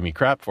people gave me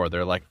crap for.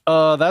 They're like,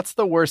 that's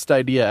the worst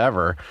idea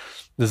ever.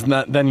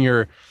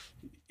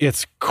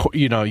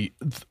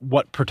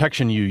 What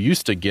protection you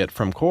used to get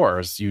from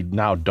cores, you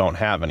now don't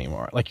have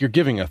anymore. Like, you're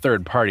giving a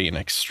third party an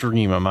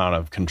extreme amount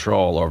of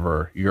control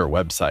over your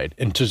website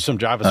into some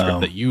JavaScript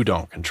that you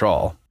don't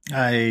control.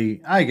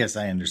 I guess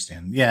I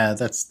understand. Yeah,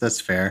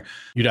 that's fair.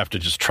 You'd have to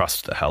just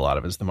trust the hell out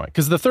of it,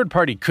 because the third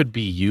party could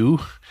be you.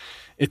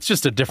 It's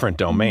just a different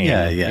domain.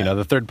 Yeah.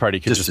 The third party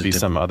could just be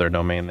some other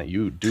domain that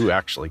you do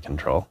actually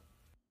control.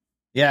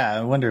 Yeah,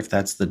 I wonder if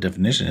that's the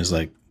definition. Is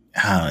like,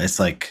 it's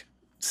like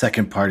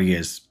second party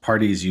is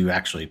parties you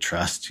actually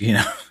trust.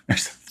 Or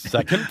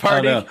second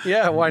party.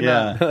 Yeah, why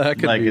not? That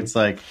could like be. It's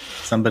like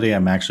somebody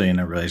I'm actually in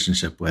a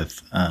relationship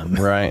with,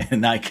 right?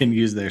 And I can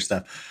use their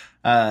stuff.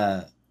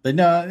 But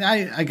no,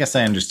 I guess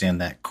I understand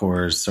that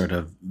core's sort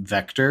of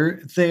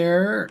vector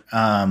there.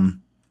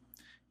 I'm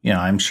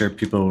sure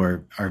people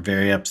are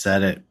very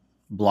upset it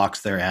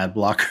blocks their ad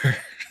blocker.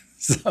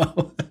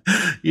 So,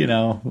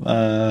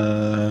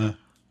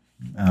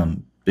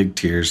 big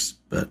tears.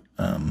 But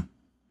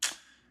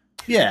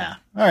yeah.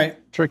 All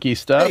right. Tricky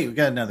stuff. Hey, we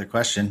got another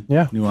question.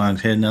 Yeah. You want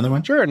to hit another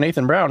one? Sure.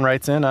 Nathan Brown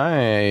writes in,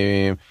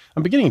 I'm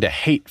beginning to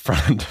hate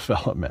front-end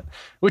development,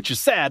 which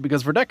is sad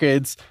because for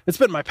decades, it's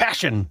been my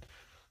passion.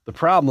 The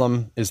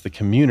problem is the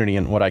community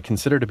and what I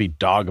consider to be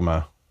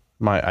dogma.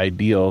 My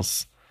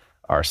ideals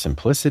are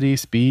simplicity,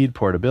 speed,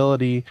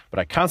 portability, but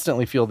I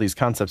constantly feel these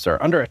concepts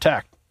are under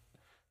attack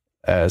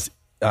as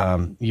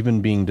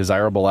even being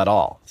desirable at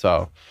all.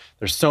 So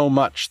there's so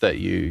much that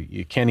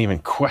you can't even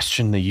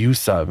question the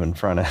use of in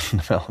front-end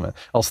development,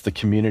 else the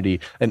community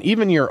and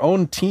even your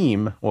own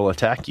team will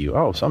attack you.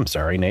 Oh, so I'm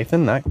sorry,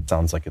 Nathan. That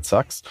sounds like it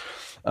sucks.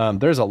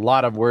 There's a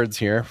lot of words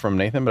here from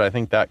Nathan, but I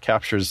think that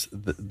captures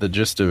the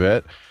gist of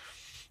it.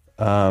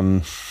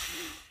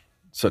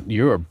 So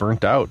you are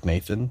burnt out,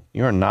 Nathan.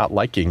 You are not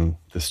liking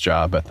this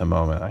job at the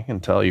moment. I can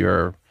tell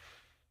you're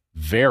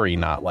very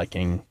not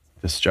liking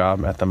this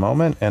job at the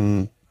moment.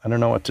 And I don't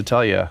know what to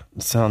tell you.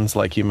 It sounds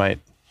like you might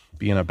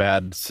be in a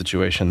bad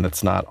situation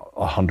that's not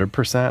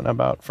 100%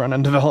 about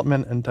front-end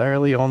development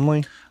entirely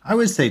only. I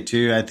would say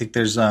too, I think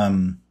there's,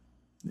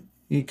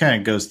 it kind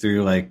of goes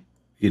through like,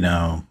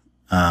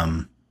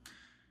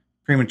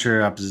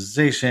 premature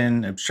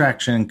optimization,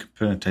 abstraction,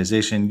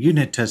 componentization,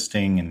 unit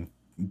testing, and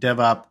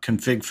DevOps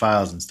config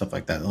files and stuff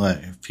like that.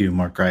 A few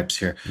more gripes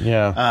here.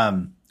 Yeah.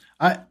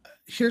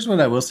 Here's what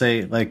I will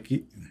say. Like,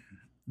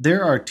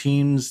 there are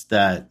teams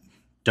that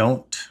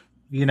don't,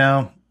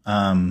 want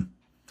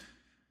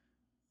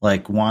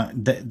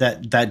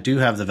that do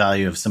have the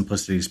value of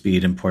simplicity,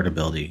 speed, and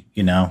portability.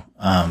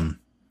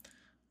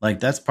 Like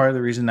that's part of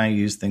the reason I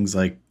use things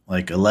like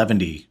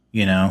Eleventy.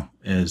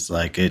 Is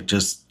like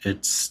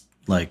it's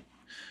like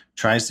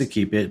tries to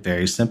keep it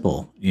very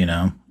simple.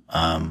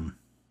 And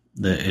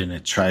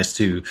it tries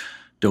to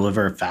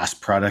deliver a fast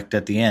product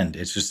at the end.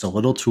 It's just a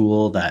little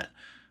tool that,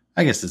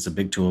 I guess it's a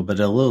big tool, but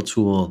a little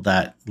tool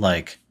that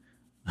like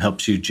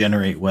helps you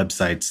generate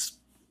websites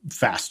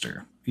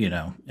faster,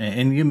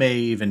 and you may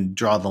even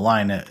draw the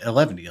line at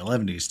Eleventy.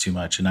 Eleventy is too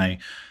much. And I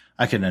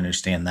can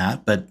understand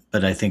that, but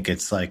I think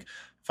it's like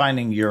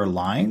finding your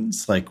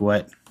lines, like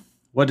what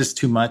is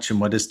too much and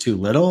what is too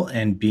little,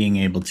 and being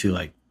able to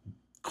like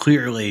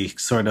clearly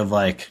sort of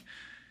like,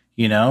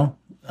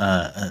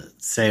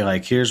 say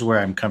like, here's where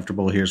I'm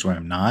comfortable, here's where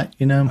I'm not,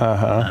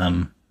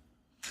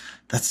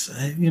 that's,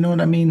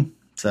 what I mean?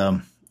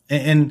 So,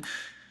 and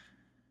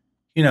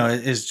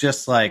it's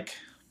just like,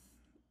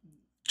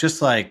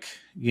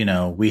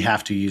 we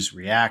have to use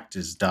React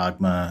as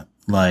dogma,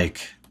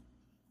 like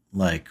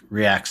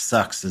React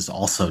sucks is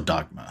also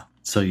dogma.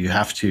 So you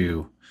have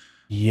to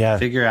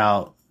figure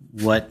out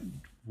what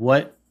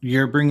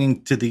you're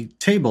bringing to the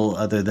table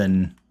other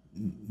than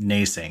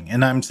naysaying.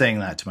 And I'm saying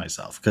that to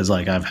myself because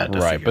like I've had to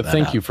figure that out. Right, but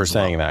thank you for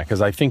saying that,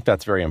 because I think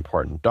that's very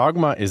important.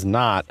 Dogma is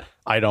not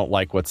I don't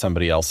like what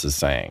somebody else is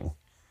saying.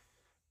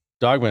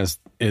 Dogma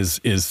is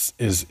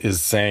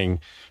saying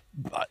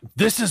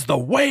this is the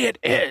way it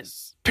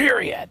is,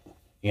 period.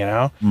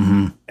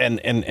 Mm-hmm.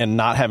 And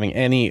not having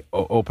any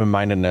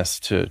open-mindedness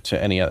to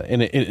any other.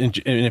 And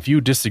if you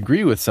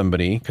disagree with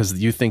somebody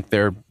because you think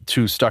they're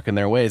too stuck in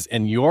their ways,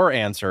 and your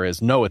answer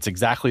is no, it's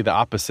exactly the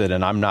opposite,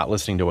 and I'm not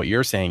listening to what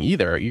you're saying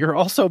either, you're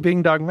also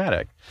being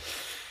dogmatic.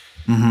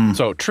 Mm-hmm.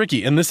 So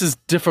tricky, and this is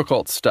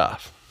difficult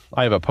stuff.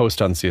 I have a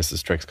post on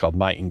CSS Tricks called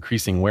 "My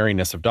Increasing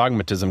Wariness of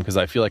Dogmatism" because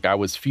I feel like I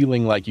was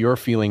feeling like you're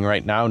feeling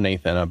right now,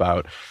 Nathan,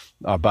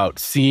 about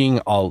seeing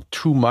all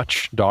too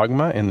much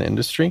dogma in the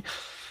industry.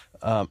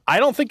 I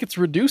don't think it's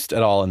reduced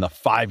at all in the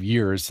 5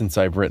 years since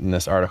I've written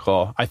this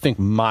article. I think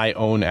my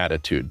own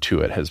attitude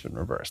to it has been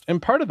reversed.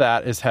 And part of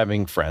that is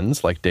having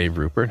friends like Dave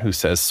Rupert, who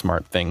says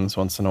smart things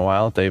once in a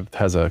while. Dave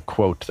has a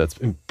quote that's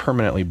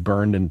permanently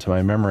burned into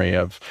my memory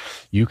of,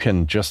 you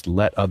can just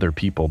let other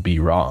people be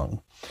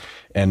wrong.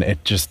 And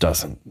it just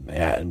doesn't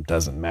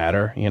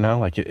matter,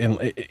 like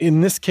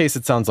in this case,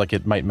 it sounds like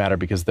it might matter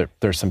because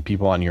there's some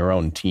people on your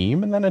own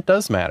team, and then it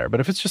does matter. But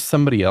if it's just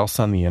somebody else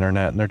on the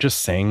internet and they're just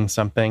saying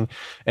something,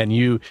 and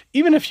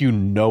even if you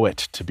know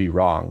it to be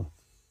wrong,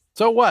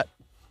 so what?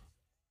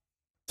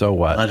 So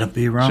what? Let them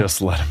be wrong.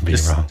 Just let them be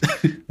wrong.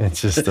 It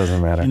just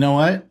doesn't matter. You know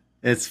what?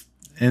 It's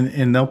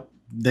and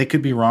they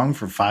could be wrong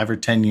for 5 or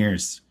 10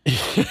 years.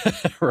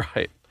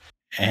 Right.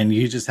 And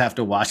you just have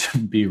to watch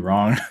them be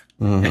wrong.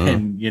 Mm-hmm.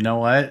 And you know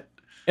what?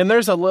 And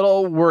there's a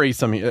little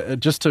worrisome,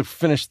 just to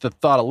finish the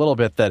thought a little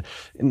bit, that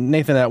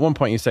Nathan, at one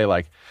point you say,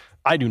 like,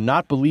 I do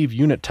not believe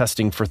unit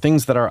testing for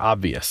things that are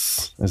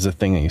obvious is a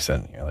thing that you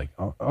said. And you're like,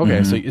 oh, okay.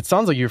 Mm-hmm. So it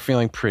sounds like you're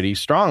feeling pretty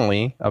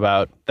strongly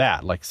about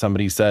that. Like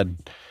somebody said,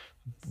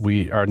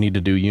 we need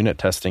to do unit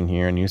testing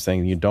here. And you're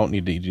saying you don't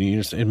need to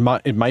do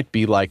it might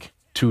be like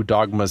two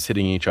dogmas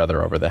hitting each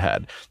other over the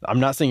head. I'm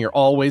not saying you're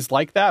always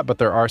like that, but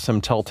there are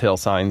some telltale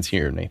signs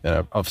here,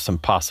 Nathan, of some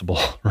possible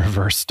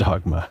reverse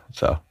dogma.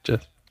 So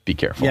just be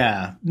careful.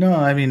 Yeah. No,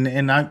 I mean,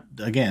 and I'm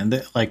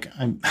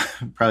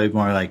probably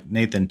more like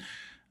Nathan.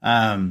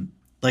 I'm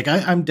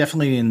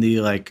definitely in the,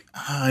 like,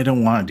 I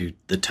don't want to do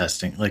the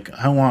testing. Like,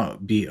 I want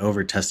to be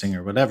over testing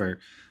or whatever.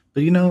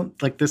 But,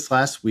 like this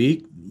last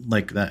week,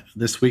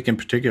 this week in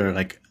particular,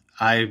 like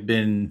I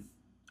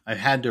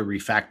had to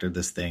refactor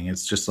this thing.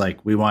 It's just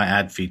like, we want to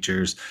add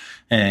features,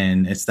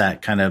 and it's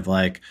that kind of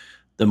like,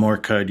 the more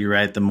code you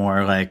write, the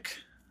more like,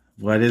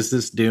 what is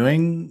this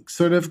doing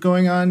sort of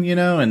going on,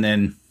 and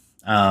then,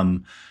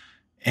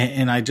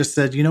 and I just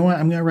said, you know what,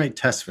 I'm going to write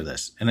tests for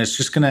this. And it's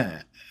just going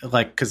to,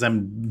 like, cause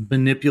I'm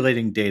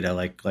manipulating data,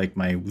 like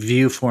my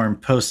view form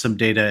posts some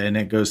data and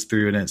it goes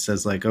through and it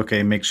says like,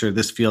 okay, make sure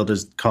this field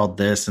is called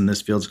this and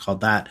this field is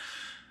called that.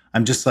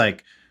 I'm just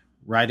like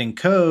writing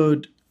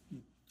code.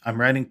 I'm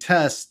writing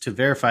tests to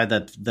verify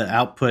that the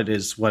output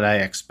is what I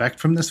expect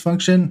from this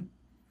function.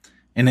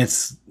 And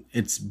it's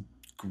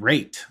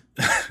great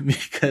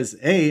because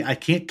A, I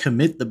can't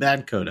commit the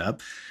bad code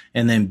up.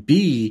 And then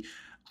B,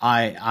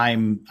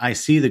 I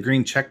see the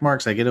green check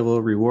marks. I get a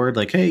little reward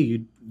like,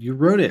 hey, you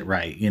wrote it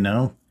right,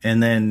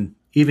 And then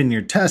even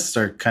your tests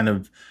are kind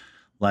of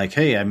like,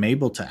 hey, I'm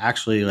able to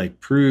actually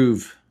like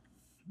prove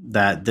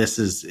that this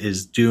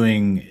is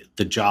doing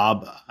the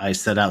job I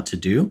set out to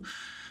do.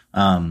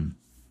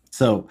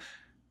 So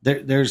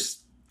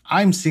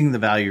I'm seeing the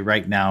value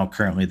right now,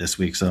 currently this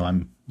week. So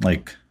I'm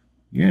like,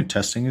 unit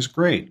testing is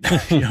great,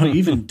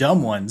 even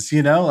dumb ones,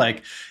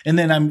 like, and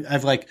then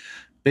I've like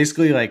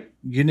basically like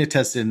unit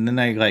tested, and then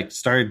I like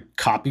started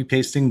copy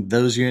pasting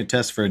those unit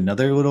tests for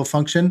another little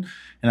function.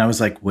 And I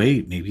was like,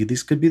 wait, maybe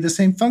these could be the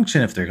same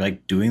function if they're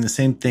like doing the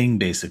same thing,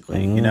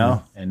 basically, and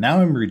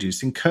now I'm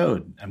reducing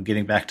code. I'm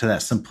getting back to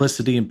that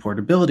simplicity and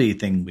portability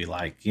thing we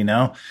like,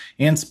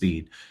 and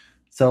speed.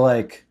 So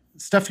like,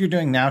 stuff you're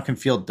doing now can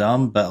feel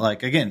dumb, but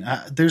like, again,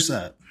 there's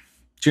a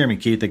Jeremy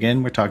Keith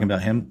again. We're talking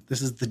about him.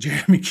 This is the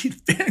Jeremy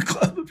Keith fan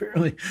club,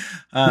 apparently.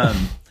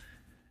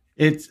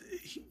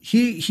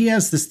 He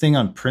has this thing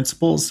on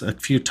principles, a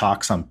few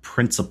talks on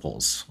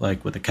principles,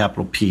 like with a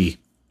capital P.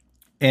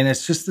 And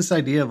it's just this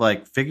idea of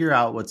like, figure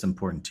out what's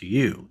important to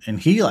you. And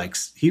he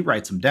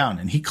writes them down,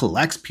 and he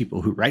collects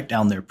people who write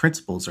down their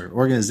principles or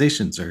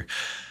organizations or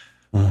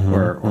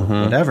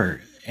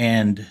whatever.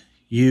 And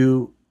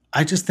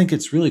I just think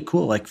it's really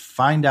cool. Like,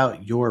 find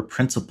out your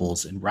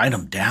principles and write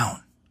them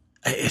down.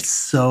 It's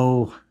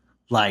so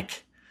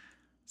like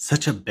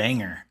such a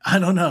banger. I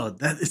don't know,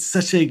 that it's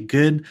such a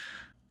good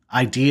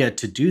idea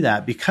to do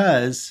that,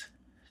 because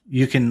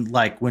you can,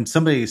 like, when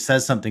somebody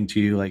says something to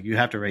you, like you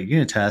have to write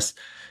unit tests,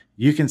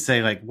 you can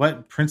say like,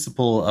 what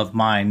principle of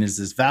mine is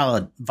this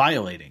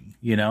violating?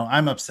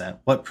 I'm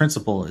upset. What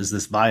principle is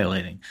this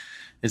violating?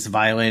 It's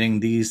violating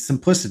the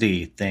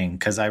simplicity thing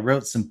because I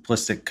wrote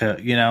simplistic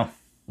code,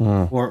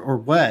 or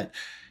what?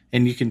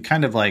 And you can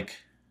kind of like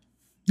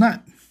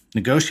not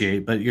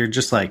negotiate, but you're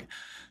just like,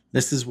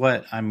 this is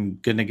what I'm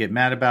going to get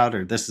mad about,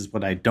 or this is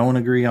what I don't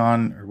agree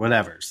on, or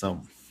whatever.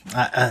 So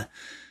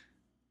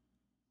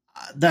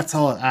that's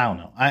all. I don't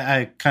know.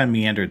 I kind of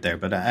meandered there,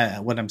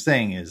 but what I'm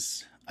saying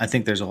is I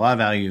think there's a lot of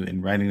value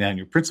in writing down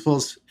your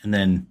principles, and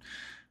then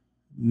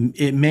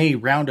it may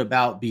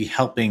roundabout be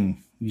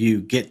helping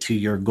you get to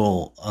your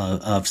goal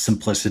of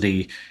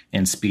simplicity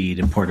and speed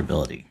and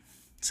portability.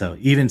 So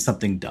even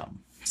something dumb.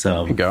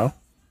 So there you go.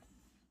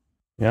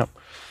 Yep.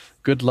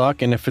 Good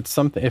luck. And if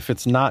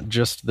it's not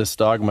just this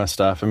dogma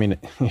stuff, I mean,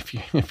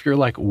 if you're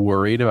like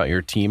worried about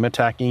your team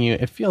attacking you,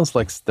 it feels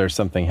like there's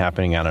something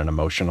happening on an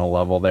emotional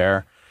level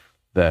there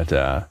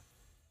that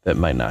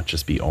might not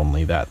just be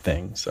only that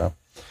thing. So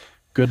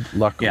good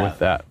luck with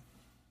that.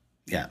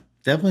 Yeah,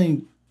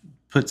 definitely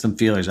put some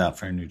feelers out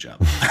for a new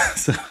job.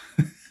 So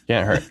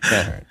Can't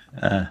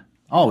hurt.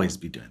 always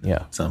be doing that.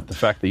 Yeah. So the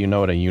fact that you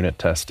know what a unit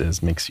test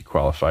is makes you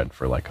qualified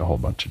for like a whole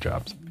bunch of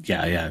jobs.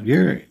 Yeah.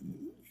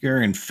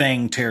 You're in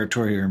Fang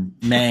territory or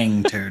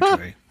Mang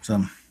territory.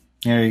 So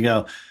there you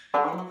go.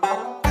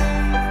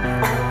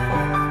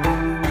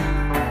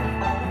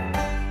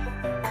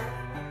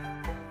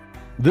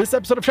 This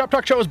episode of Shop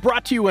Talk Show is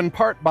brought to you in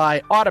part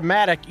by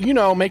Automatic,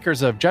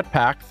 makers of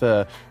Jetpack,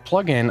 the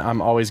plugin I'm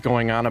always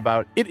going on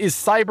about. It is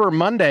Cyber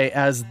Monday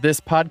as this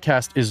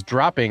podcast is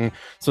dropping,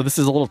 so this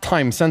is a little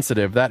time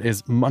sensitive. That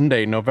is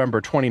Monday, November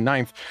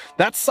 29th.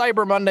 That's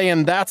Cyber Monday,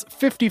 and that's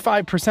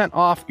 55%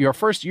 off your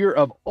first year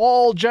of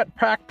all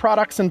Jetpack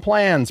products and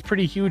plans.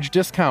 Pretty huge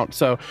discount.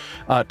 So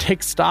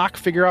take stock,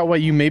 figure out what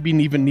you maybe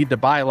even need to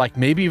buy, like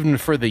maybe even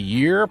for the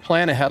year,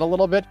 plan ahead a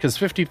little bit, because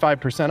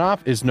 55%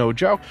 off is no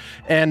joke.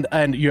 And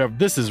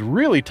this is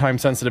really time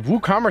sensitive.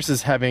 WooCommerce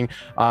is having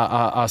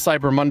a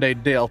Cyber Monday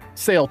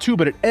sale too,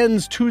 but it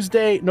ends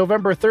Tuesday,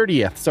 November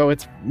 30th. So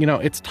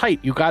it's tight.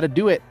 You got to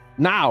do it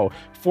now.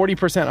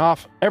 40%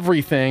 off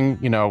everything,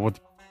 with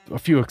a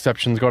few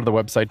exceptions. Go to the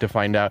website to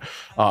find out,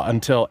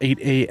 until 8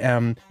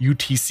 a.m.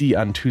 UTC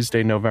on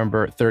Tuesday,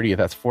 November 30th.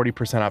 That's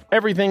 40% off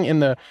everything in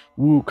the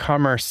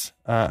WooCommerce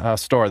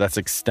store. That's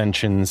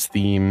extensions,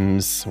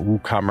 themes,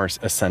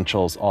 WooCommerce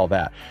essentials, all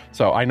that.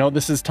 So I know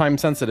this is time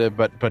sensitive,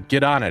 but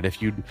get on it.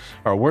 If you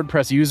are a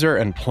WordPress user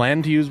and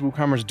plan to use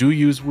WooCommerce, do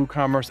use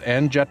WooCommerce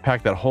and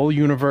Jetpack, that whole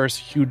universe,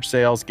 huge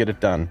sales, get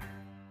it done.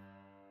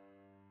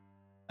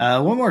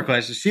 One more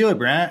question. Sheila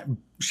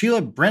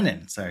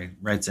Brennan,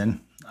 writes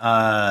in.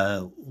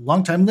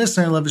 Longtime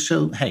listener, love the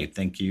show. Hey,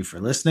 thank you for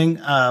listening.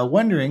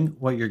 Wondering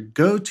what your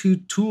go-to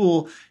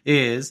tool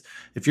is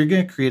if you're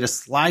going to create a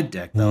slide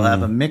deck that'll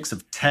have a mix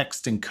of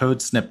text and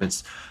code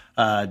snippets.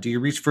 Do you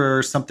reach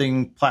for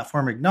something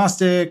platform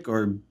agnostic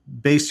or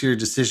base your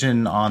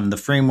decision on the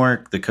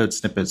framework the code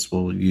snippets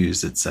will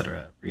use,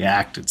 etc.,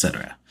 React,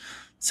 etc.?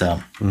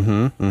 So,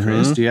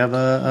 Chris, do you have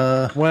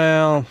a...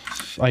 Well,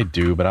 I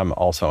do, but I'm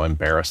also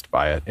embarrassed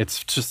by it.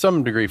 It's to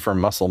some degree for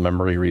muscle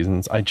memory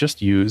reasons. I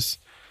just use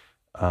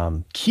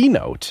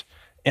Keynote,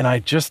 and I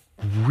just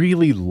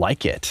really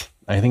like it.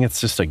 I think it's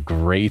just a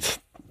great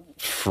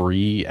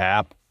free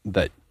app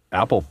that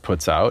Apple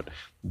puts out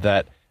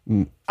that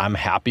I'm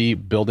happy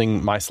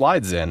building my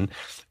slides in.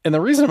 And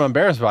the reason I'm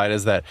embarrassed by it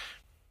is that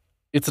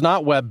it's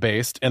not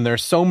web-based, and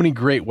there's so many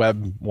great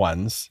web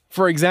ones.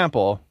 For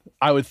example,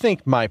 I would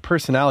think my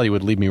personality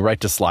would lead me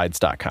right to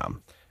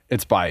slides.com.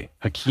 It's by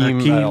Hakeem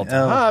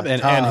El-Tahab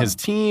and his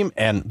team.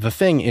 And the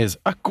thing is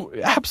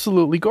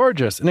absolutely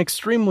gorgeous and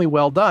extremely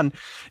well done.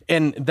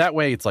 And that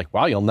way it's like,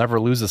 wow, you'll never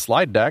lose a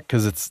slide deck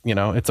because it's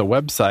a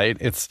website.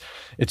 It's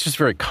just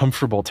very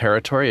comfortable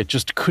territory. It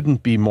just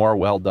couldn't be more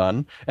well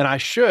done. And I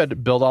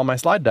should build all my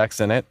slide decks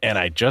in it, and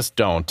I just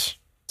don't.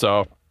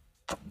 So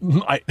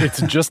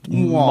it's just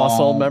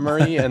muscle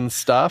memory and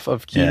stuff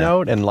of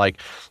Keynote and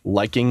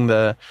liking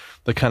the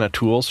kind of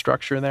tool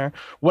structure there.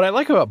 What I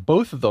like about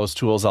both of those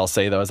tools, I'll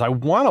say, though, is I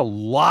want a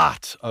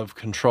lot of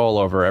control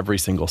over every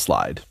single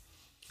slide.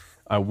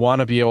 I want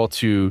to be able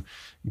to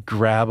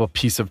grab a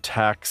piece of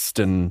text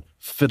and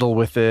fiddle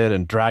with it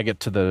and drag it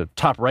to the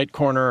top right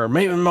corner, or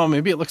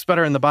maybe it looks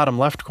better in the bottom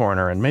left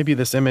corner, and maybe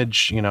this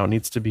image,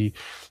 needs to be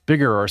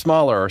bigger or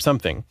smaller or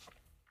something.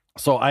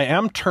 So I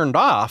am turned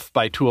off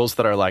by tools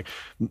that are like,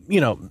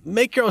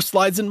 make your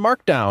slides in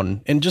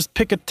Markdown and just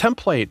pick a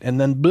template and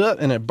then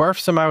and it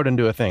barfs them out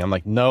into a thing. I'm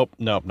like, nope.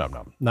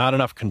 Not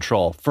enough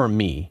control for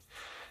me.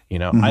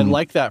 I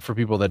like that for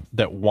people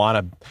that want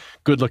a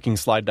good looking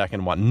slide deck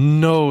and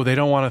they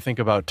don't want to think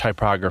about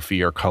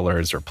typography or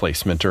colors or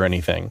placement or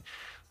anything.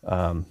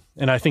 And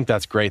I think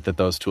that's great that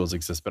those tools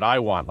exist, but I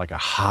want like a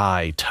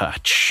high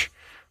touch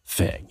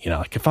thing,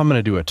 like if I'm going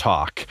to do a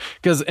talk,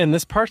 and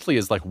this partly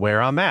is like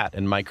where I'm at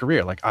in my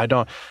career. Like I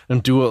don't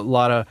do a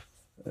lot of,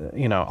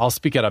 I'll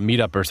speak at a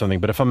meetup or something,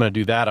 but if I'm going to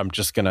do that, I'm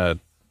just going to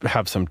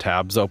have some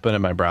tabs open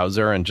in my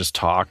browser and just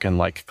talk and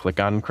like click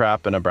on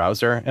crap in a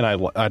browser. And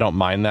I don't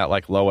mind that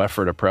like low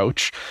effort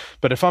approach.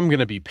 But if I'm going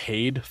to be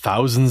paid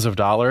thousands of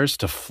dollars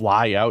to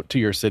fly out to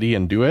your city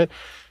and do it,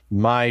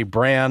 my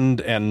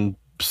brand and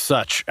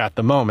such at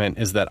the moment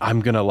is that I'm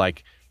going to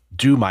like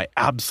do my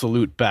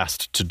absolute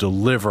best to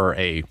deliver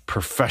a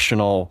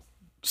professional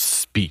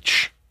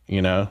speech,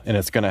 and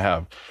it's going to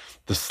have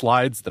the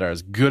slides that are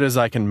as good as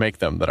I can make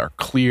them, that are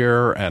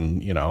clear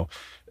and,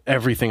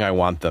 everything I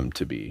want them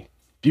to be,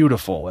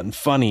 beautiful and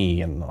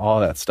funny and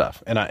all that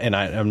stuff. And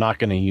I'm not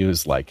going to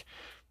use like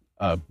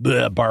a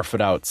barf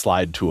it out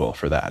slide tool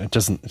for that. It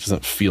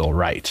doesn't feel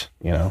right,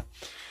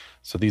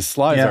 So these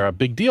slides are a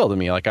big deal to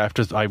me. Like I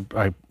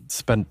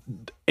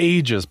spend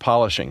ages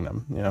polishing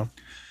them,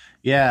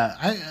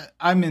 Yeah,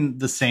 I'm in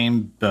the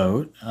same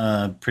boat,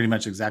 pretty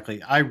much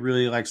exactly. I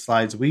really like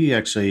slides. We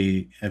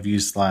actually have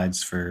used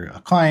slides for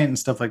a client and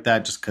stuff like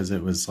that, just because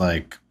it was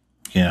like,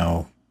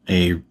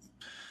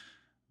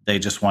 they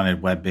just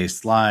wanted web-based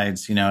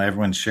slides.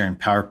 Everyone's sharing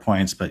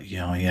PowerPoints, but you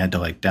had to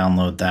like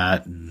download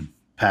that and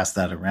pass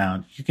that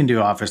around. You can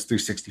do Office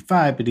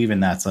 365, but even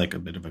that's like a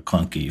bit of a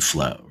clunky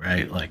flow,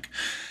 right? Like,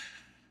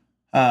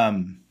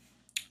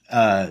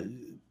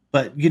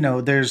 but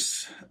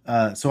there's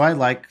so I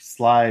like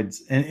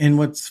slides, and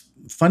what's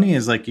funny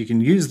is like you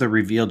can use the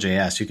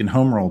Reveal.js, you can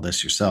home roll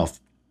this yourself,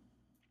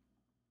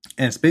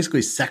 and it's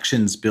basically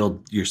sections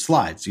build your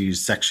slides. You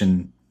use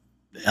section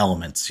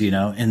elements,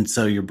 and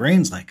so your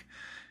brain's like,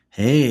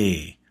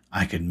 hey,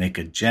 I could make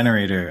a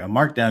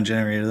markdown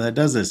generator that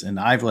does this. And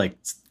I've like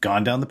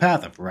gone down the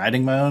path of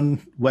writing my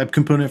own web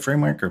component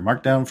framework or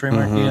markdown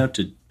framework,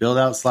 to build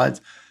out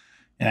slides.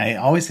 And I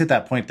always hit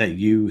that point that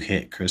you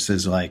hit, Chris,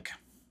 is like,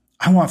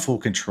 I want full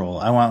control.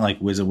 I want like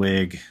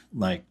WYSIWYG,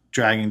 like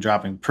dragging,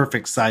 dropping,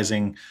 perfect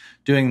sizing,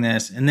 doing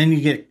this. And then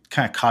you get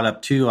kind of caught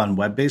up too on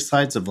web-based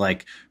sides of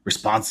like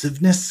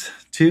responsiveness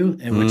too,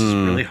 and which is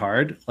really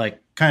hard,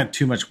 like kind of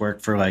too much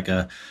work for like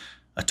a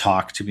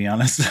talk, to be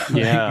honest.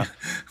 Yeah.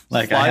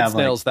 like Slides I have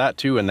nails that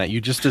too, in that you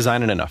just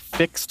design it in a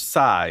fixed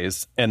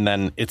size and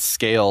then it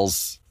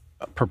scales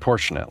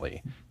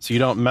proportionately. So you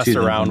don't mess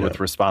around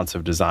with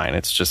responsive design.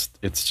 It's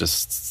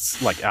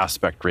just like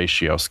aspect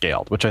ratio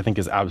scaled, which I think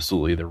is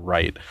absolutely the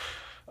right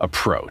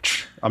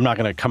approach. I'm not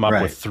going to come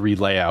up with 3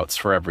 layouts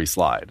for every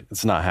slide.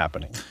 It's not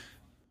happening.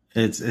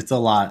 It's a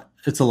lot.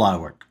 It's a lot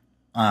of work.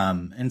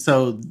 And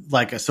so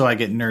I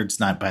get nerd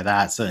sniped by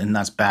that. So, and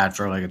that's bad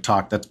for like a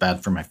talk. That's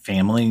bad for my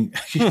family.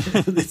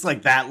 It's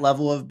like that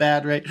level of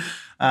bad. Right.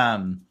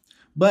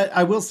 But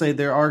I will say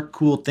there are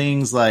cool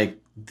things like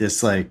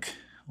this, like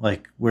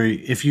where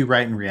if you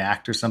write in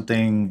React or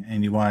something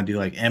and you want to do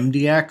like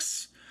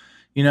MDX,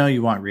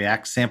 you want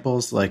React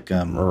samples, like,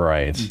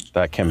 right.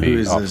 That can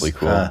be awfully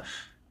cool.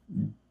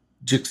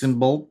 Jixon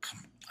Bulk,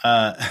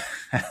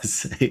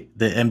 has the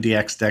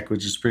MDX deck,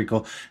 which is pretty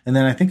cool. And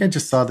then I think I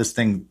just saw this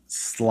thing,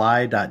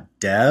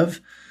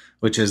 sly.dev,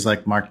 which is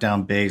like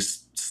markdown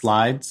based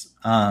slides.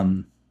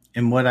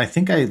 And what I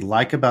think I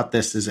like about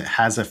this is it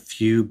has a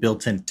few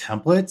built-in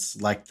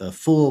templates, like the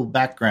full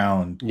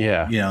background,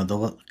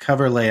 the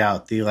cover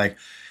layout, it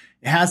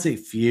has a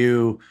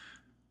few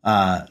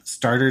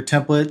starter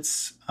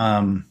templates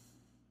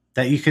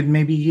that you could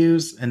maybe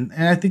use. And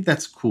I think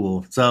that's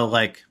cool. So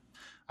like,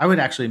 I would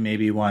actually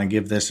maybe want to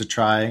give this a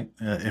try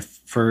if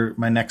for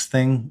my next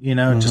thing,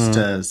 just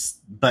to,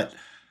 but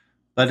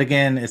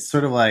again, it's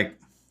sort of like,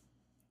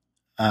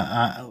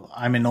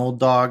 I'm an old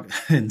dog.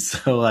 And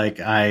so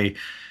like, I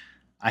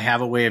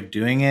have a way of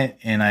doing it,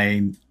 and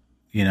I,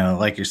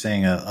 like you're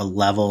saying, a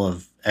level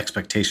of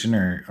expectation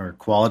or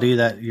quality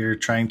that you're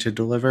trying to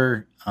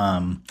deliver.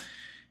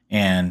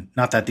 And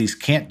not that these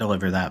can't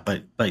deliver that,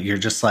 but you're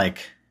just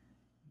like,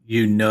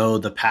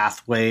 the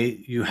pathway,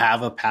 you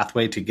have a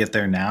pathway to get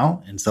there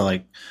now. And so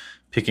like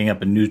picking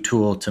up a new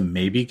tool to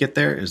maybe get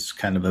there is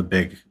kind of a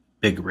big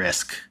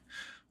risk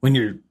when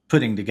you're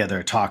putting together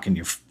a talk in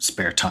your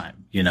spare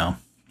time,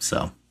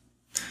 so.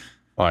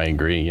 I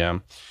agree. Yeah.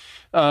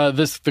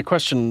 The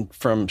question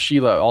from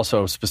Sheila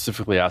also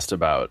specifically asked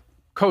about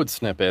code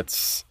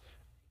snippets.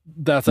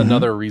 That's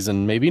another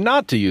reason maybe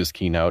not to use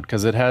Keynote,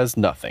 because it has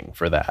nothing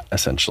for that,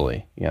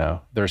 essentially.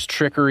 There's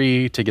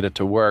trickery to get it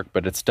to work,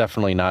 but it's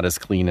definitely not as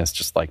clean as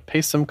just like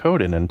paste some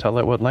code in and tell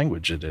it what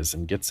language it is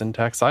and get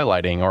syntax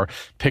highlighting or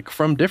pick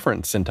from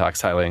different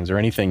syntax highlightings or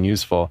anything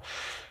useful.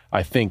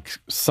 I think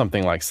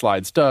something like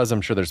Slides does.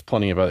 I'm sure there's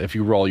plenty of if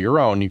you roll your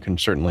own, you can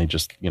certainly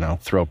just,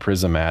 throw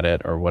Prism at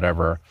it or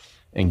whatever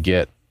and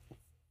get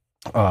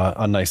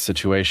a nice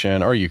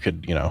situation. Or you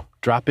could,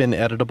 drop in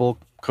editable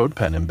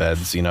CodePen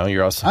embeds,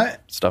 you're also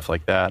stuff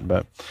like that.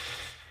 But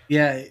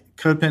yeah,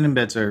 CodePen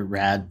embeds are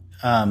rad.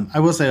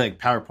 I will say like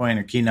PowerPoint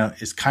or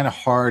Keynote is kind of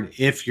hard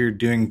if you're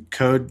doing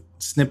code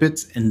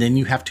snippets and then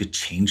you have to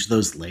change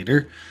those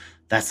later.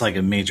 That's like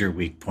a major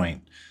weak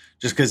point,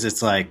 just because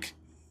it's like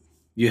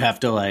you have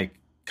to like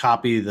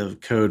copy the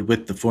code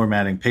with the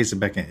formatting, paste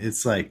it back in.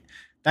 It's like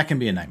that can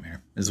be a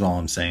nightmare, is all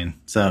I'm saying.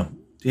 So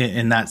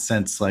in that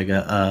sense, like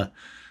a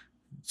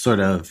sort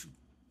of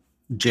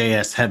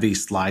JS heavy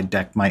slide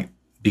deck might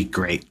be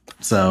great.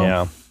 So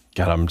yeah,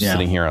 God, I'm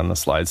sitting here on the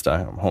Slides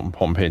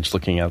homepage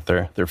looking at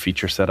their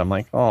feature set. I'm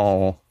like,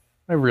 oh,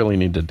 I really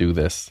need to do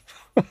this.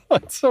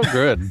 It's so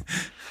good.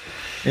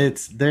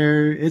 It's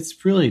there.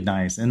 It's really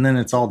nice, and then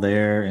it's all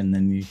there, and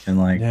then you can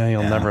like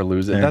you'll never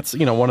lose it. That's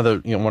one of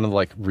the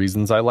like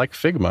reasons I like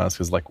Figma is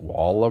because like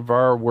all of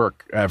our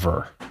work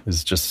ever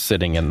is just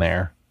sitting in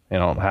there. I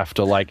don't have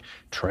to like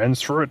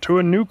transfer it to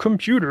a new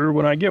computer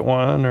when I get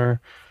one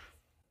or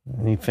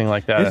anything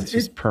like that. It's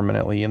just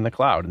permanently in the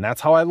cloud. And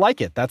that's how I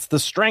like it. That's the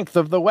strength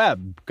of the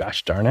web.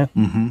 Gosh darn it.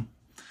 Mm-hmm.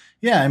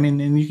 Yeah. I mean,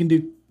 and you can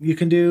do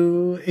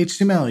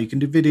HTML, you can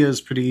do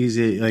videos pretty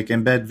easy, like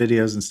embed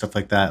videos and stuff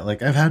like that.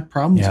 Like I've had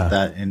problems with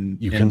that. And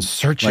you can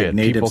search like it.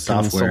 Native People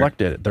software. can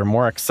select it. They're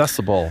more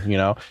accessible.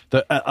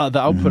 The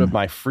output of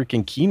my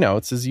freaking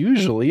keynotes is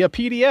usually a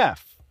PDF.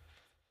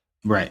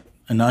 Right.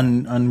 An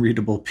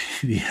unreadable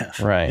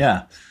PDF. Right.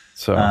 Yeah.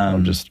 So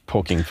I'm just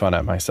poking fun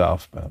at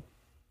myself, but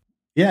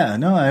yeah,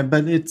 no,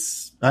 but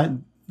it's,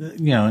 and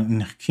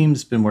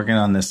Hakeem's been working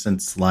on this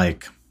since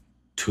like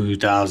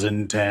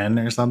 2010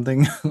 or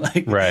something.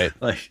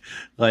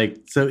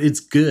 So it's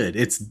good.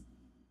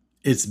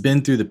 it's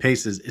been through the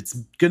paces. It's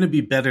going to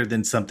be better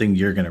than something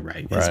you're going to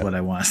write. Is what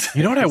I want to say.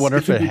 You know what I wonder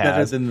if it has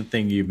better than the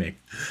thing you make.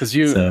 Because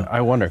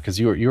I wonder because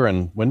you were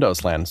in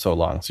Windows land so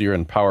long, so you're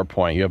in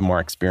PowerPoint. You have more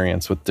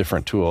experience with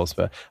different tools.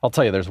 But I'll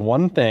tell you, there's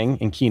one thing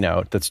in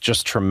Keynote that's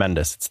just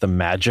tremendous. It's the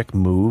magic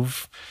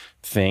move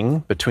thing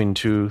between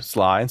two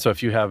slides. So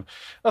if you have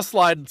a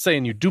slide, say,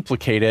 and you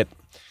duplicate it,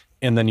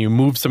 and then you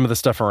move some of the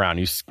stuff around.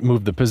 You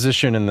move the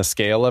position and the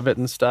scale of it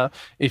and stuff.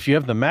 If you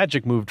have the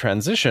magic move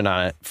transition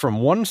on it, from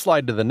one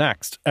slide to the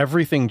next,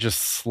 everything just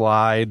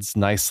slides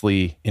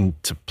nicely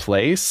into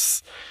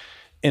place.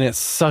 And it's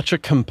such a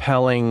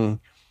compelling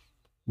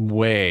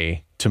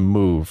way to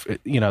move,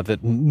 that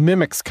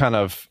mimics kind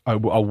of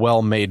a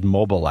well-made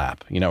mobile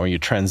app, where you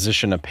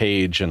transition a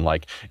page and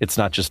like, it's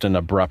not just an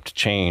abrupt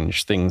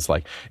change. Things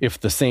like if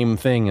the same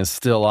thing is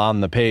still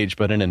on the page,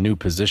 but in a new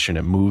position,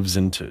 it moves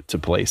into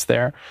place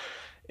there.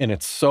 And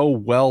it's so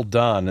well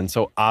done and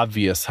so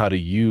obvious how to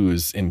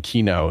use in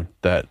Keynote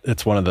that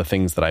it's one of the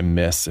things that I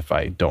miss if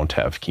I don't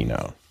have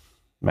Keynote.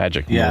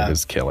 Magic Move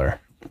is killer.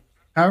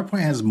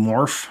 PowerPoint has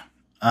Morph,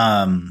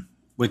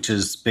 which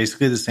is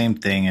basically the same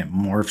thing. It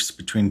morphs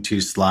between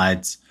two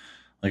slides,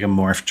 like a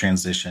morph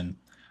transition.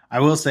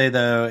 I will say,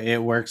 though, it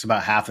works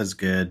about half as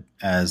good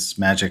as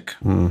Magic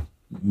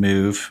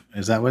Move.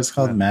 Is that what it's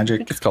called? Magic? I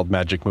think it's called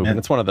Magic Move. And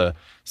it's one of the,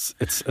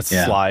 it's a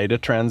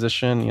slide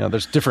transition.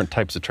 There's different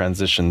types of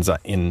transitions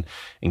in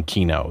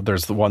Keynote.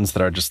 There's the ones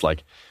that are just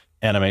like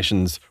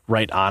animations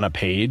right on a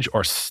page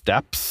or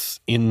steps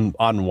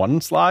on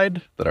one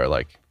slide that are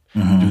like,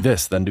 do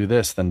this, then do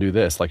this, then do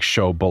this. Like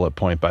show bullet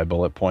point by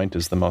bullet point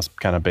is the most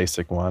kind of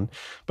basic one.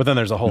 But then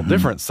there's a whole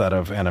different set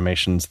of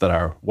animations that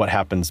are what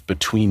happens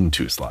between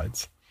two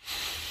slides.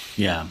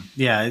 Yeah.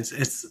 I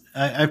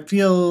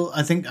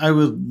think I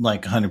would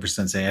like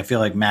 100% say, I feel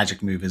like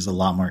Magic Move is a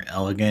lot more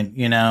elegant,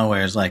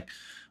 whereas like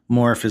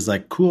Morph is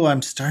like, cool,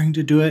 I'm starting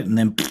to do it. And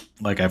then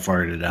like I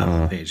farted it out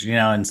on the page,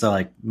 and so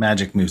like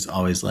Magic Move's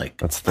always like,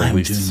 that's the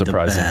least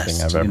surprising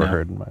thing I've ever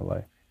heard in my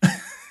life.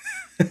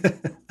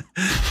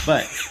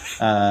 But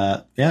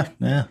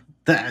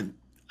that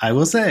I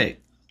will say,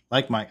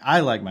 I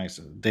like Mike,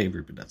 so Dave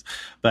Rubin does,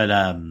 but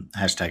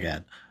hashtag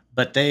ad.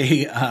 But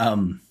they,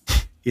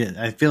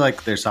 I feel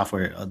like their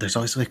software, there's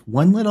always like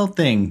one little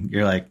thing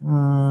you're like,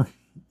 I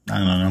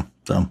don't know.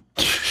 So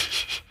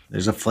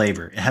there's a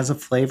flavor. It has a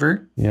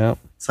flavor. Yeah,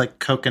 it's like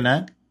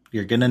coconut.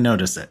 You're gonna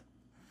notice it.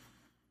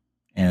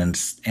 And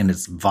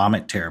it's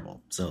vomit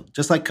terrible. So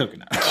just like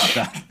coconut.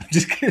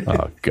 Just kidding.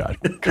 Oh God,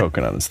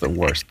 coconut is the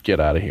worst. Get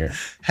out of here.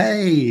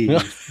 Hey,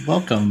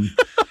 welcome,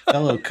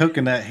 fellow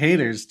coconut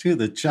haters, to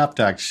the Chop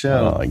Talk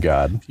Show. Oh my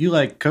God, if you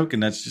like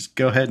coconuts, just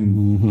go ahead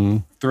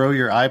and throw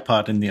your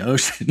iPod in the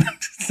ocean.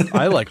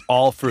 I like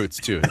all fruits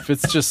too. If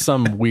it's just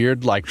some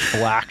weird like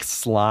black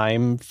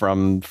slime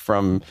from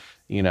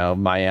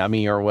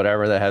Miami or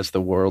whatever that has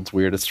the world's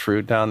weirdest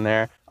fruit down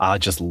there, I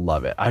just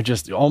love it. I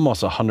just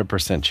almost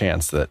 100%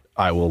 chance that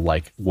I will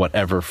like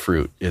whatever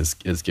fruit is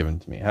given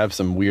to me. I have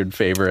some weird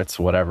favorites,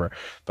 whatever,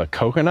 but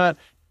coconut,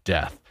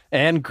 death.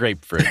 And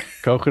grapefruit.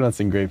 Coconuts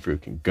and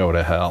grapefruit can go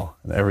to hell,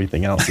 and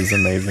everything else is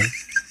amazing.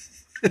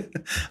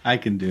 I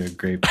can do a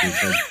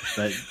grapefruit,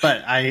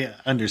 but I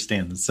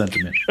understand the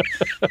sentiment.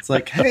 It's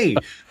like, hey,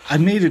 I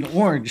made an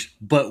orange,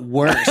 but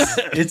worse.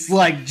 It's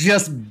like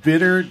just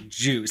bitter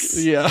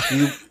juice. Yeah.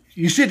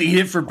 You should eat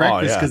it for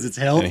breakfast because it's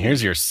healthy. And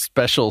here's your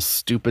special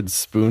stupid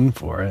spoon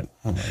for it.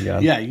 Oh my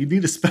God. Yeah, you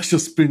need a special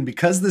spoon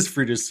because this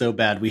fruit is so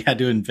bad. We had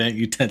to invent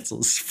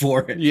utensils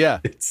for it. Yeah.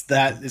 It's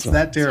that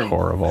terrible. It's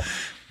horrible.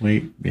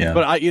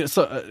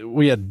 But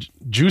we had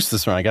juice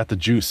this morning. I got the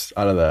juice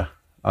out of the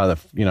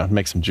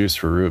make some juice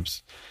for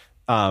Rubes.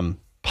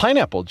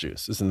 Pineapple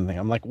juice is the thing.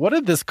 I'm like, what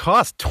did this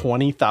cost?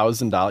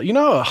 $20,000. You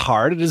know how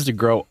hard it is to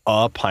grow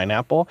a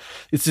pineapple?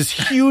 It's this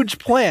huge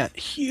plant,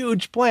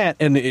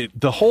 and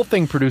the whole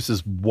thing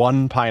produces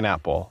one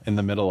pineapple in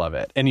the middle of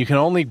it, and you can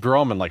only grow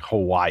them in like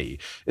Hawaii.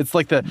 It's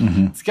like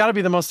it's got to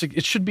be the most.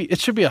 It should be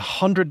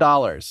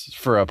 $100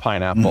 for a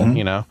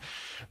pineapple.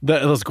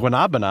 Those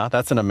guanabana,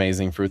 that's an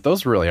amazing fruit.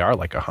 Those really are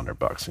like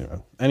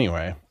 $100.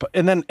 Anyway,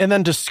 and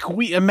then to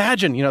squeeze.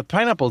 Imagine,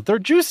 pineapples. They're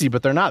juicy,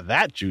 but they're not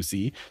that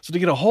juicy. So to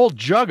get a whole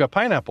jug of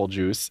pineapple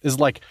juice is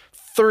like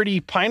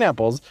 30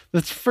 pineapples.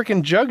 This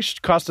freaking jug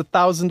should cost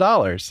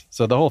 $1,000.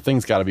 So the whole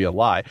thing's got to be a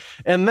lie.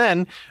 And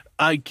then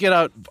I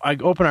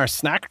open our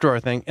snack drawer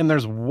thing, and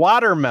there's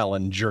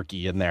watermelon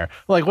jerky in there.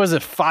 Like, was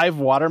it 5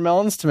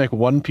 watermelons to make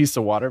one piece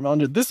of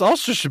watermelon? This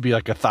also should be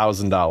like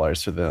 $1,000.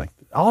 So they're like,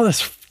 all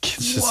this.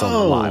 It's just a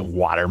lot.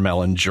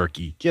 Watermelon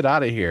jerky. Get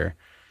out of here.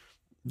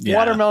 Yeah,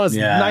 watermelon is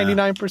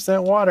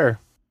 99% water.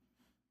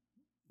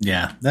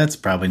 Yeah, that's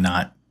probably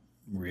not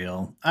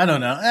real. I don't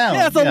know.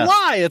 It's a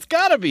lie. It's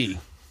got to be.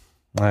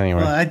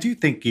 Anyway. Well, I do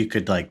think you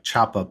could like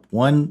chop up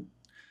one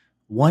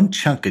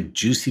chunk of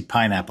juicy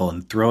pineapple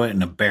and throw it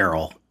in a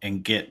barrel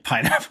and get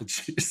pineapple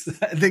juice.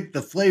 I think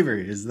the flavor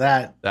is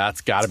that.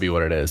 That's got to be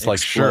what it is. Like,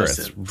 sure,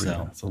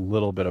 it's a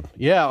little bit of.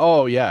 Yeah.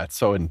 Oh, yeah. It's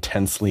so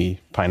intensely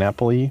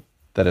pineapple-y.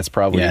 That it's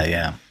probably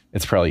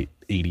it's probably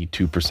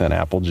 82%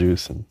 apple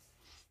juice and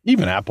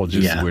Even apple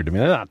juice is Yeah. weird to me.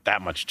 There's not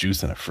that much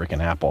juice in a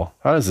freaking apple.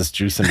 How does this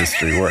juice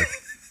industry work?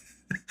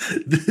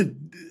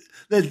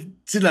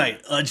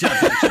 Tonight on Chop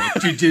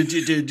Talk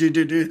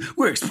Show,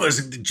 we're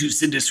exposing the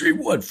juice industry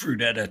one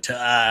fruit at a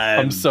time.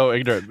 I'm so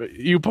ignorant.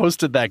 You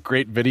posted that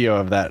great video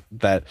of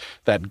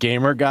that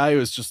gamer guy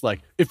who's just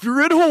like, if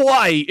you're in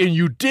Hawaii and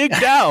you dig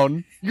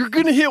down, you're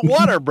gonna hit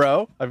water,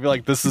 bro. I feel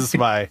like this is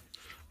my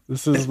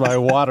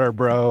water,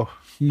 bro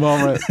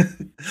moment.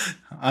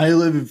 I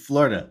live in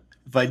Florida.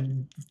 If I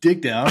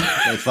dig down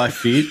like 5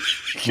 feet,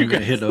 you're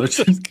gonna hit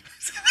ocean.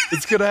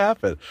 It's gonna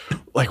happen.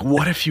 Like,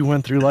 what if you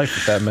went through life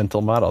with that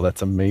mental model?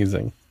 That's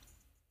amazing.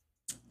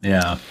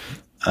 Yeah,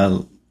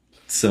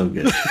 so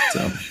good.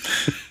 So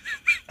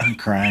I'm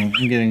crying.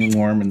 I'm getting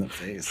warm in the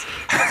face.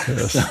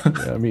 Yes.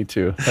 Yeah, me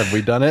too. Have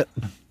we done it?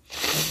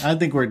 I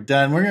think we're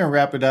done. We're gonna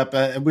wrap it up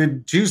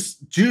with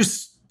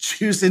juice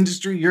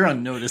industry. You're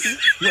on notice.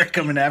 We're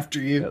coming after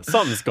you. Yeah,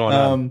 something's going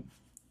on.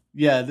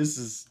 Yeah, this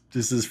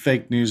is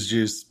fake news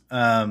juice.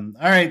 All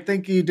right.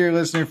 Thank you, dear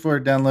listener, for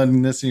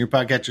downloading this in your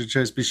podcatcher of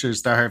choice. Be sure to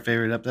star heart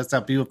favorite up. That's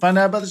how people find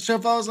out about the show.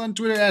 Follow us on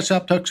Twitter at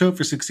Shop Talk Show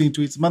for 16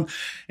 tweets a month.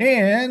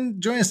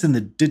 And join us in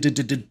the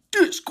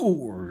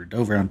Discord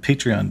over on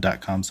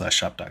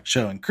patreon.com/Shop Talk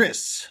Show. And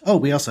Chris,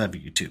 we also have a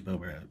YouTube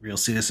over at Real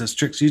CSS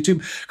Tricks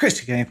YouTube. Chris,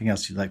 you got anything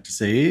else you'd like to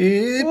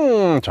say?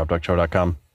 Shoptalkshow.com.